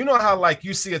basketball. You know how like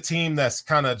you see a team that's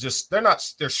kind of just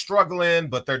they're struggling,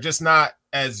 but they're just not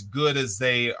as good as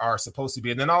they are supposed to be.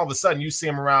 And then all of a sudden you see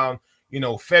them around,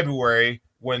 February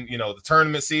when the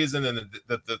tournament season and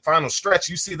the final stretch,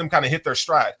 you see them kind of hit their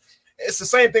stride. It's the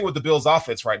same thing with the Bills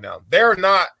offense right now. They're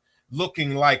not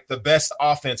looking like the best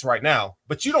offense right now,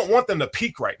 but you don't want them to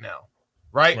peak right now,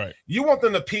 right? You want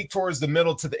them to peak towards the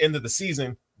middle to the end of the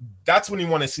season. That's when you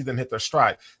want to see them hit their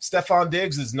stride. Stephon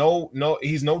Diggs is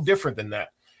he's no different than that.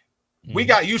 We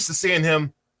got used to seeing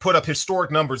him put up historic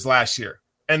numbers last year,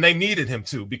 and they needed him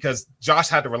to because Josh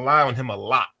had to rely on him a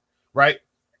lot, right?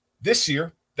 This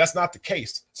year, that's not the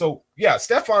case. So, yeah,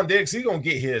 Stephon Diggs, he's going to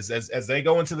get his as they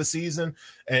go into the season.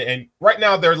 And right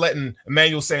now they're letting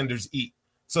Emmanuel Sanders eat.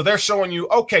 So they're showing you,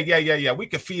 okay, yeah, we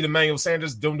could feed Emmanuel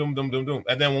Sanders, doom.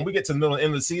 And then when we get to the middle and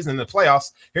end of the season in the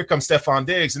playoffs, here comes Stephon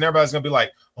Diggs, and everybody's going to be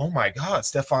like, oh, my God,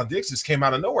 Stephon Diggs just came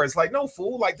out of nowhere. It's like, no,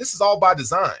 fool, like this is all by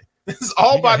design. This is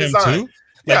all by design.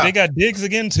 Like they got Diggs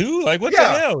again, too? Like what the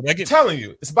hell? I'm telling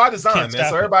you, it's by design, man,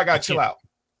 so everybody got to chill out.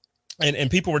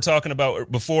 And people were talking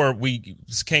about before we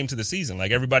came to the season, like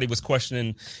everybody was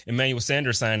questioning Emmanuel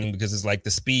Sanders signing because it's like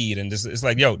the speed and this. It's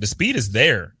like, yo, the speed is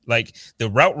there. Like the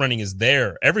route running is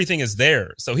there. Everything is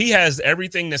there. So he has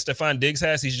everything that Stephon Diggs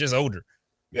has. He's just older.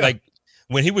 Yeah. Like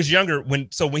when he was younger, when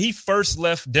he first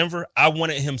left Denver, I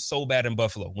wanted him so bad in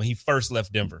Buffalo when he first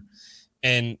left Denver.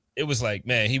 And it was like,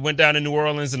 man, he went down to New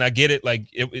Orleans, and I get it.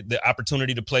 Like the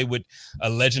opportunity to play with a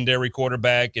legendary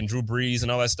quarterback and Drew Brees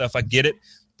and all that stuff. I get it.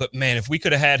 But, man, if we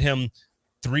could have had him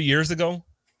 3 years ago,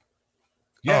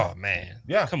 oh, man.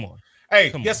 Yeah. Come on. Hey,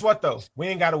 guess what, though? We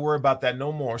ain't got to worry about that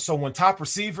no more. So when top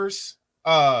receivers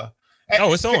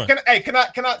it's on. Can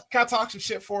I talk some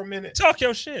shit for a minute? Talk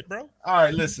your shit, bro. All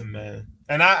right, listen, man.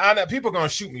 And I know people are going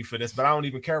to shoot me for this, but I don't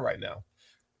even care right now.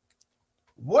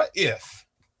 What if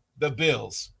the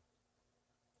Bills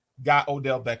got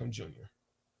Odell Beckham Jr.?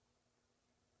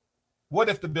 What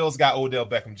if the Bills got Odell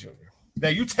Beckham Jr.? Now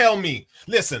you tell me.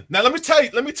 Listen, now let me tell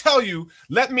you.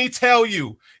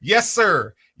 Yes,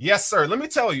 sir. Let me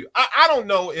tell you. I don't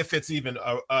know if it's even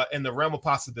in the realm of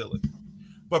possibility.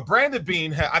 But Brandon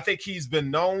Beane, I think he's been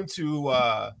known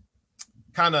to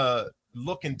kind of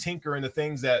look and tinker into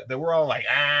things that we're all like,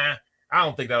 I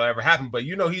don't think that'll ever happen. But,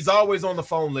 he's always on the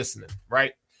phone listening,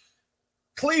 right?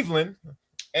 Cleveland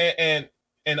and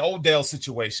Odell's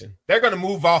situation, they're going to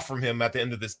move off from him at the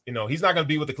end of this. He's not going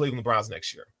to be with the Cleveland Browns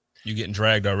next year. You getting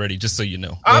dragged already, just so you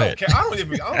know. I don't care.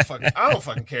 I don't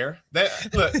fucking care.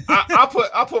 Look,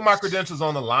 I put my credentials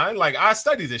on the line. Like, I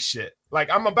study this shit. Like,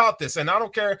 I'm about this, and I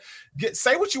don't care.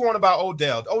 Say what you want about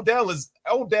Odell. Odell is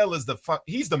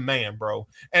he's the man, bro.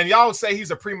 And y'all say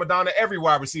he's a prima donna. Every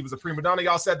wide receiver's a prima donna.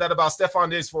 Y'all said that about Stephon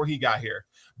Diggs before he got here.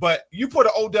 But you put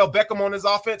an Odell Beckham on his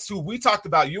offense, who we talked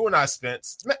about, you and I,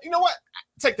 Spence. You know what?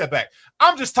 Take that back.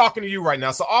 I'm just talking to you right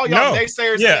now. So all y'all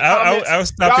naysayers, I'll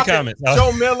stop the comments.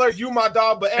 Joe Miller, you my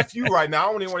dog, but F you right now.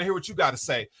 I don't even want to hear what you got to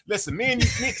say. Listen, me and you,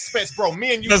 Spence, bro,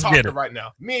 me and you talking right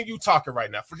now. Me and you talking right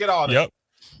now. Forget all that. Yep.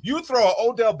 You throw an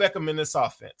Odell Beckham in this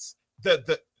offense,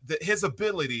 his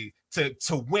ability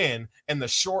to win in the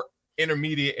short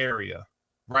intermediate area,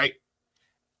 right,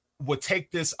 would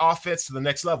take this offense to the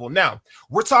next level. Now,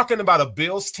 we're talking about a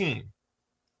Bills team.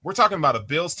 We're talking about a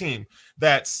Bills team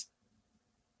that's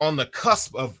on the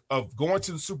cusp of going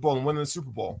to the Super Bowl and winning the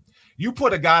Super Bowl. You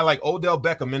put a guy like Odell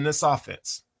Beckham in this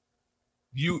offense,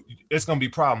 it's going to be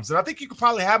problems. And I think you could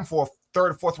probably have him for a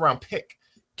third or fourth round pick.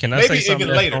 Can I say something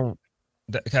later?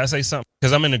 Can I say something?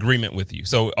 Because I'm in agreement with you.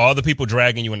 So all the people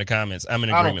dragging you in the comments, I'm in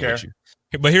agreement with you.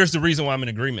 But here's the reason why I'm in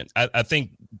agreement. I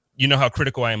think you know how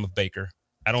critical I am of Baker.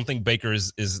 I don't think Baker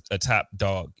is a top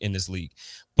dog in this league.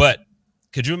 But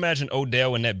could you imagine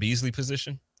Odell in that Beasley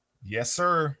position? Yes,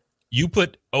 sir. You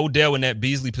put Odell in that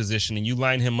Beasley position and you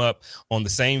line him up on the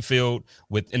same field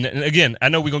with, and again, I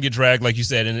know we're going to get dragged, like you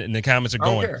said, and the comments are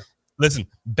going. Listen,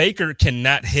 Baker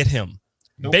cannot hit him.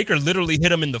 Nope. Baker literally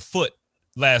hit him in the foot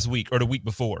last week or the week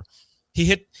before.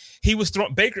 He was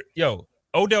throwing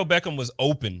Odell Beckham was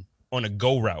open on a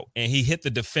go route and he hit the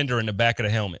defender in the back of the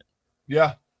helmet.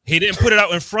 Yeah. He didn't put it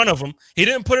out in front of him. He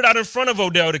didn't put it out in front of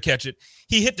Odell to catch it.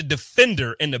 He hit the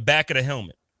defender in the back of the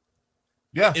helmet.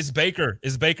 Yeah. It's Baker.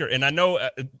 And I know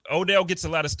Odell gets a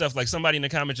lot of stuff. Like somebody in the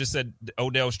comments just said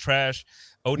Odell's trash.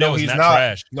 Odell is not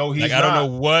trash. No, he's not. I don't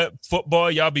know what football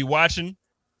y'all be watching.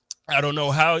 I don't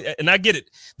know how, and I get it.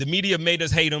 The media made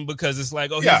us hate him because it's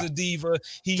like, he's a diva.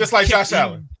 He just like Josh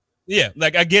Allen. Yeah,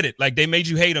 like I get it. Like they made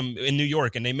you hate him in New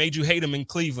York and they made you hate him in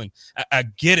Cleveland. I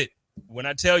get it. When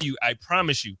I tell you, I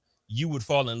promise you would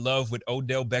fall in love with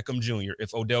Odell Beckham Jr.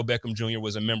 if Odell Beckham Jr.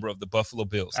 was a member of the Buffalo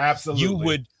Bills. Absolutely. You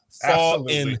would fall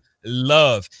in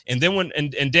love. And then when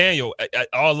and Daniel, I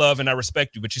all love and I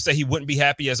respect you, but you say he wouldn't be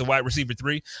happy as a wide receiver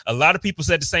 3. A lot of people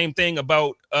said the same thing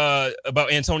about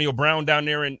Antonio Brown down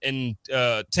there in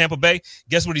Tampa Bay.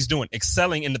 Guess what he's doing?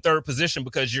 Excelling in the third position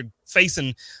because you're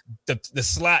facing the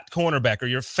slot cornerback or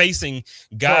you're facing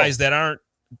guys that aren't.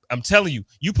 I'm telling you,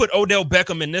 you put Odell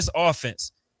Beckham in this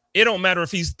offense. It don't matter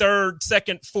if he's 3rd,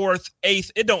 2nd, 4th, 8th.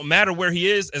 It don't matter where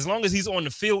he is. As long as he's on the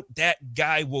field, that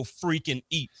guy will freaking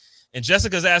eat. And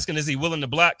Jessica's asking, is he willing to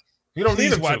block? You don't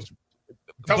need him watch.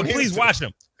 To. Please watch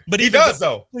him. But he does,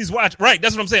 though. Please watch. Right.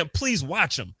 That's what I'm saying. Please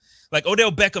watch him. Like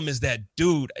Odell Beckham is that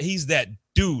dude. He's that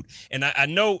dude. And I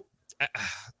know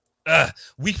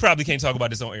we probably can't talk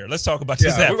about this on air. Let's talk about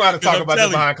this. We're going to talk about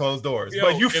this behind closed doors.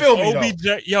 But you feel me,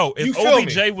 OBJ, though. If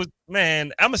OBJ was,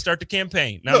 man, I'm going to start the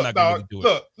campaign. No, I'm not going to do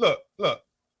it. Look.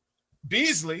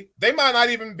 Beasley, they might not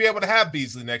even be able to have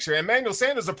Beasley next year. Emmanuel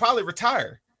Sanders will probably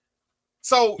retire.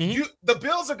 So the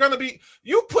Bills are going to be,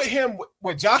 you put him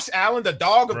with Josh Allen, the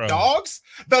dog of dogs,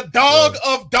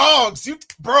 of dogs.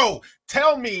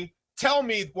 Tell me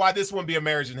why this wouldn't be a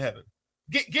marriage in heaven.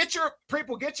 Get your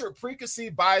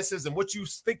preconceived biases and what you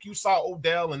think you saw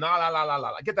Odell and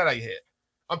la. Get that out of your head.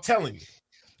 I'm telling you.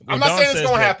 I'm not saying it's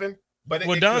going to happen. But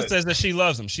Dawn says that she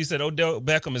loves him. She said Odell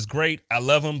Beckham is great. I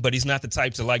love him, but he's not the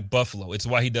type to like Buffalo. It's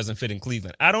why he doesn't fit in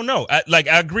Cleveland. I don't know. I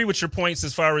agree with your points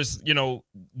as far as,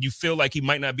 you feel like he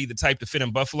might not be the type to fit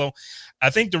in Buffalo. I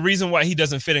think the reason why he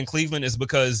doesn't fit in Cleveland is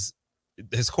because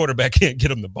his quarterback can't get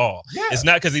him the ball. Yeah. It's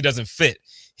not because he doesn't fit.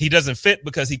 He doesn't fit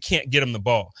because he can't get him the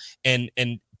ball. And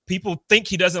people think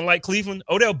he doesn't like Cleveland.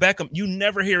 Odell Beckham, you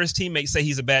never hear his teammates say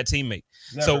he's a bad teammate.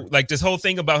 Never. So like this whole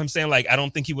thing about him saying like, I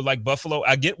don't think he would like Buffalo.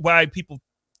 I get why people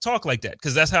talk like that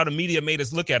because that's how the media made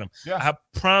us look at him. Yeah. I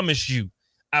promise you,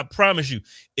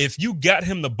 if you got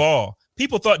him the ball,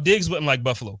 people thought Diggs wouldn't like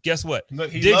Buffalo. Guess what?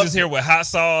 Diggs is here with hot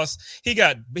sauce. He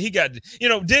got,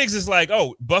 Diggs is like,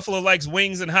 oh, Buffalo likes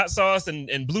wings and hot sauce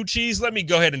and blue cheese. Let me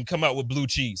go ahead and come out with blue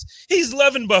cheese. He's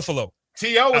loving Buffalo.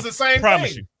 T.O. was the same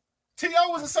promise thing. You. T.O.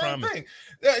 was the same thing.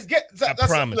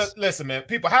 Promise. Listen, man,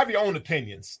 people have your own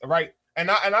opinions, all right? And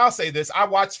I'll say this. I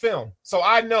watch film, so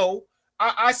I know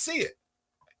I see it.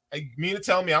 You mean to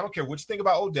tell me, I don't care what you think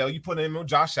about Odell, you put him on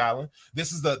Josh Allen.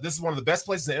 This is one of the best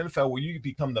places in the NFL where you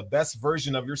become the best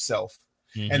version of yourself.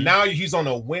 Mm-hmm. And now he's on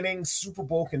a winning Super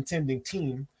Bowl contending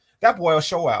team. That boy will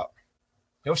show out.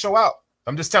 He'll show out.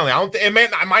 I'm just telling you. It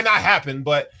might not happen,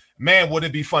 but man, would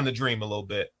it be fun to dream a little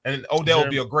bit? And Odell would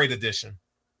be a great addition.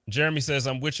 Jeremy says,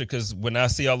 I'm with you because when I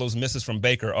see all those misses from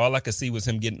Baker, all I could see was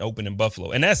him getting open in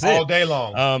Buffalo. And that's all day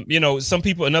long. Some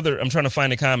people, I'm trying to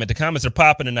find a comment. The comments are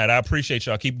popping tonight. I appreciate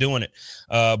y'all. Keep doing it.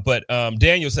 But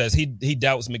Daniel says he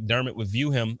doubts McDermott would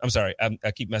view him. I'm sorry,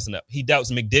 I keep messing up. He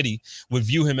doubts McDiddy would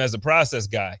view him as a process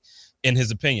guy, in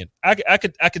his opinion. I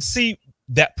could see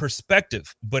that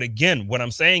perspective. But again, what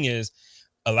I'm saying is,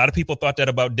 a lot of people thought that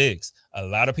about Diggs. A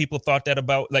lot of people thought that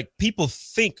about, like, people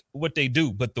think what they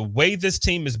do, but the way this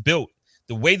team is built,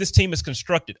 the way this team is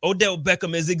constructed, Odell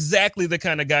Beckham is exactly the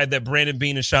kind of guy that Brandon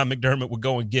Beane and Sean McDermott would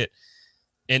go and get.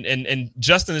 And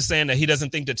Justin is saying that he doesn't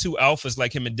think the two alphas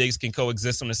like him and Diggs can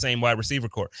coexist on the same wide receiver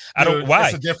core.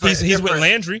 Why? He's with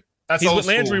Landry. He's with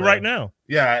Landry right now.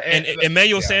 Yeah. And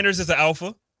Emmanuel Sanders is an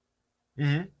alpha.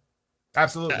 Mm-hmm.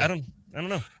 Absolutely. I don't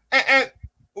know. And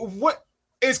what?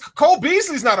 Is Cole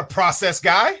Beasley's not a process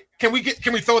guy? Can we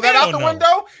throw that out the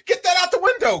window? Get that out the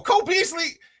window. Cole Beasley,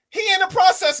 he ain't a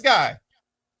process guy.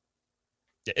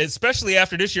 Especially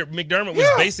after this year, McDermott was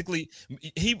basically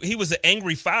he was an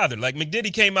angry father. Like,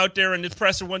 McDiddy came out there in this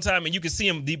presser one time, and you could see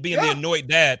him being the annoyed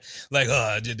dad. Like,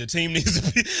 the team needs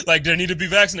to be like, they need to be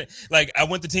vaccinated. Like, I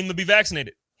want the team to be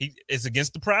vaccinated. It's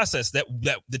against the process that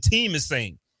the team is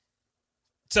saying.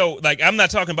 So, like, I'm not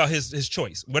talking about his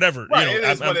choice, whatever, right,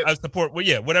 I support.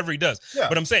 Well, whatever he does. Yeah.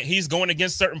 But I'm saying he's going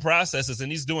against certain processes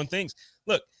and he's doing things.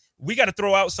 Look, we got to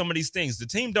throw out some of these things. The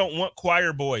team don't want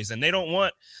choir boys and they don't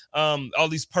want all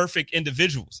these perfect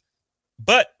individuals.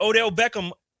 But Odell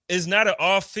Beckham is not an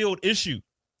off-field issue.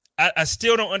 I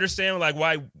still don't understand, like,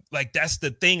 why, like, that's the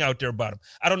thing out there about him.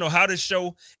 I don't know how this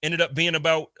show ended up being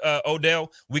about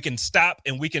Odell. We can stop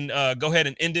and we can go ahead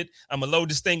and end it. I'm going to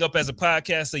load this thing up as a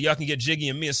podcast so y'all can get jiggy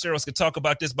and me and Cyril can talk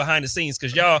about this behind the scenes,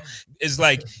 because y'all is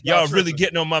like, y'all really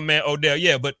getting on my man Odell.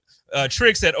 Yeah, but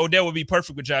Trick said Odell would be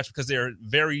perfect with Josh because they're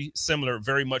very similar,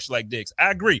 very much like Diggs.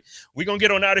 I agree. We're going to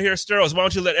get on out of here, Steros. Why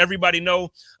don't you let everybody know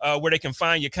where they can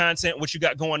find your content, what you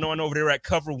got going on over there at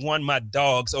Cover One, my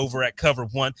dogs over at Cover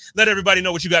One. Let everybody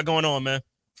know what you got going on, man.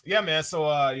 Yeah, man.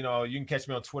 So, you can catch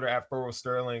me on Twitter at Furrow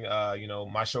Sterling.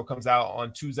 My show comes out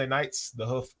on Tuesday nights, the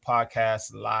Hoof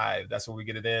Podcast Live. That's where we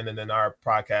get it in. And then our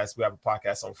podcast, we have a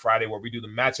podcast on Friday where we do the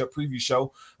matchup preview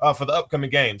show for the upcoming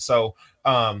game. So,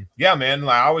 man,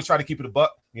 like, I always try to keep it a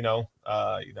buck.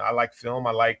 I like film.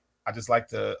 I just like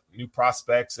the new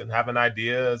prospects and having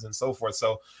ideas and so forth.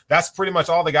 So that's pretty much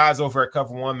all the guys over at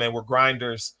Cover One, man. We're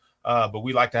grinders, but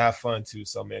we like to have fun too.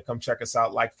 So, man, come check us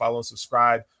out, like, follow, and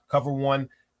subscribe. Cover One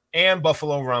and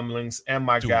Buffalo Rumblings, and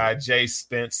my guy, Jay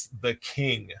Spence, the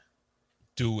King.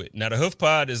 Do it. Now, the Hoof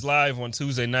Pod is live on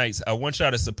Tuesday nights. I want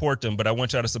y'all to support them, but I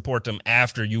want y'all to support them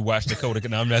after you watch Dakota.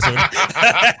 No, I'm messing with you.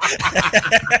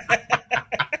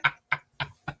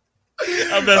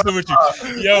 I'm messing with you.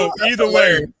 Yo, either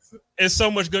way, it's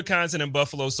so much good content in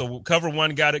Buffalo. So Cover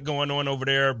One got it going on over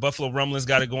there. Buffalo Rumblings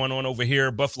got it going on over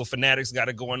here. Buffalo Fanatics got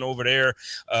it going over there.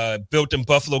 Built in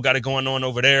Buffalo got it going on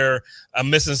over there. I'm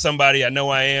missing somebody. I know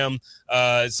I am.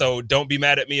 So don't be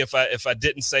mad at me if I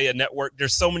didn't say a network.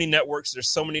 There's so many networks. There's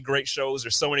so many great shows.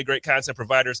 There's so many great content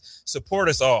providers. Support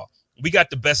us all. We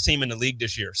got the best team in the league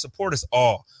this year. Support us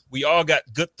all. We all got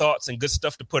good thoughts and good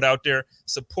stuff to put out there.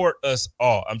 Support us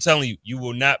all. I'm telling you, you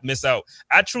will not miss out.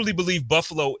 I truly believe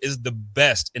Buffalo is the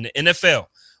best in the NFL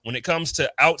when it comes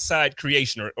to outside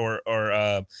creation or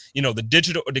the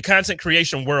digital or the content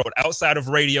creation world outside of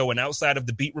radio and outside of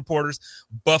the beat reporters.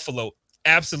 Buffalo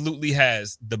absolutely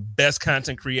has the best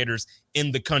content creators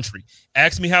in the country.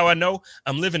 Ask me how I know.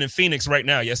 I'm living in Phoenix right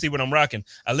now. You see what I'm rocking?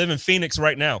 I live in Phoenix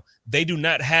right now. They do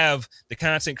not have the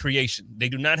content creation. They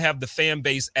do not have the fan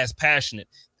base as passionate.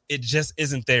 It just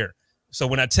isn't there. So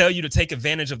when I tell you to take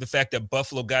advantage of the fact that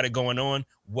Buffalo got it going on,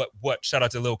 what? Shout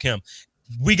out to Lil Kim.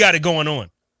 We got it going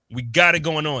on. We got it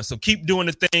going on. So keep doing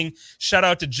the thing. Shout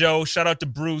out to Joe. Shout out to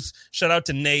Bruce. Shout out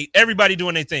to Nate. Everybody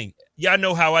doing their thing. Y'all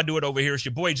know how I do it over here. It's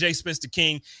your boy, Jay Spence the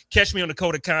King. Catch me on the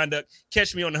Code of Conduct.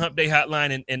 Catch me on the Hump Day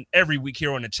Hotline and every week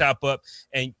here on the Chop Up.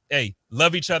 And, hey,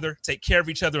 love each other, take care of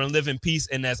each other, and live in peace.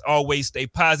 And as always, stay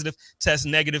positive, test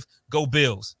negative. Go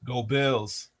Bills. Go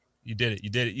Bills. You did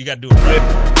it. You got to do it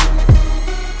right.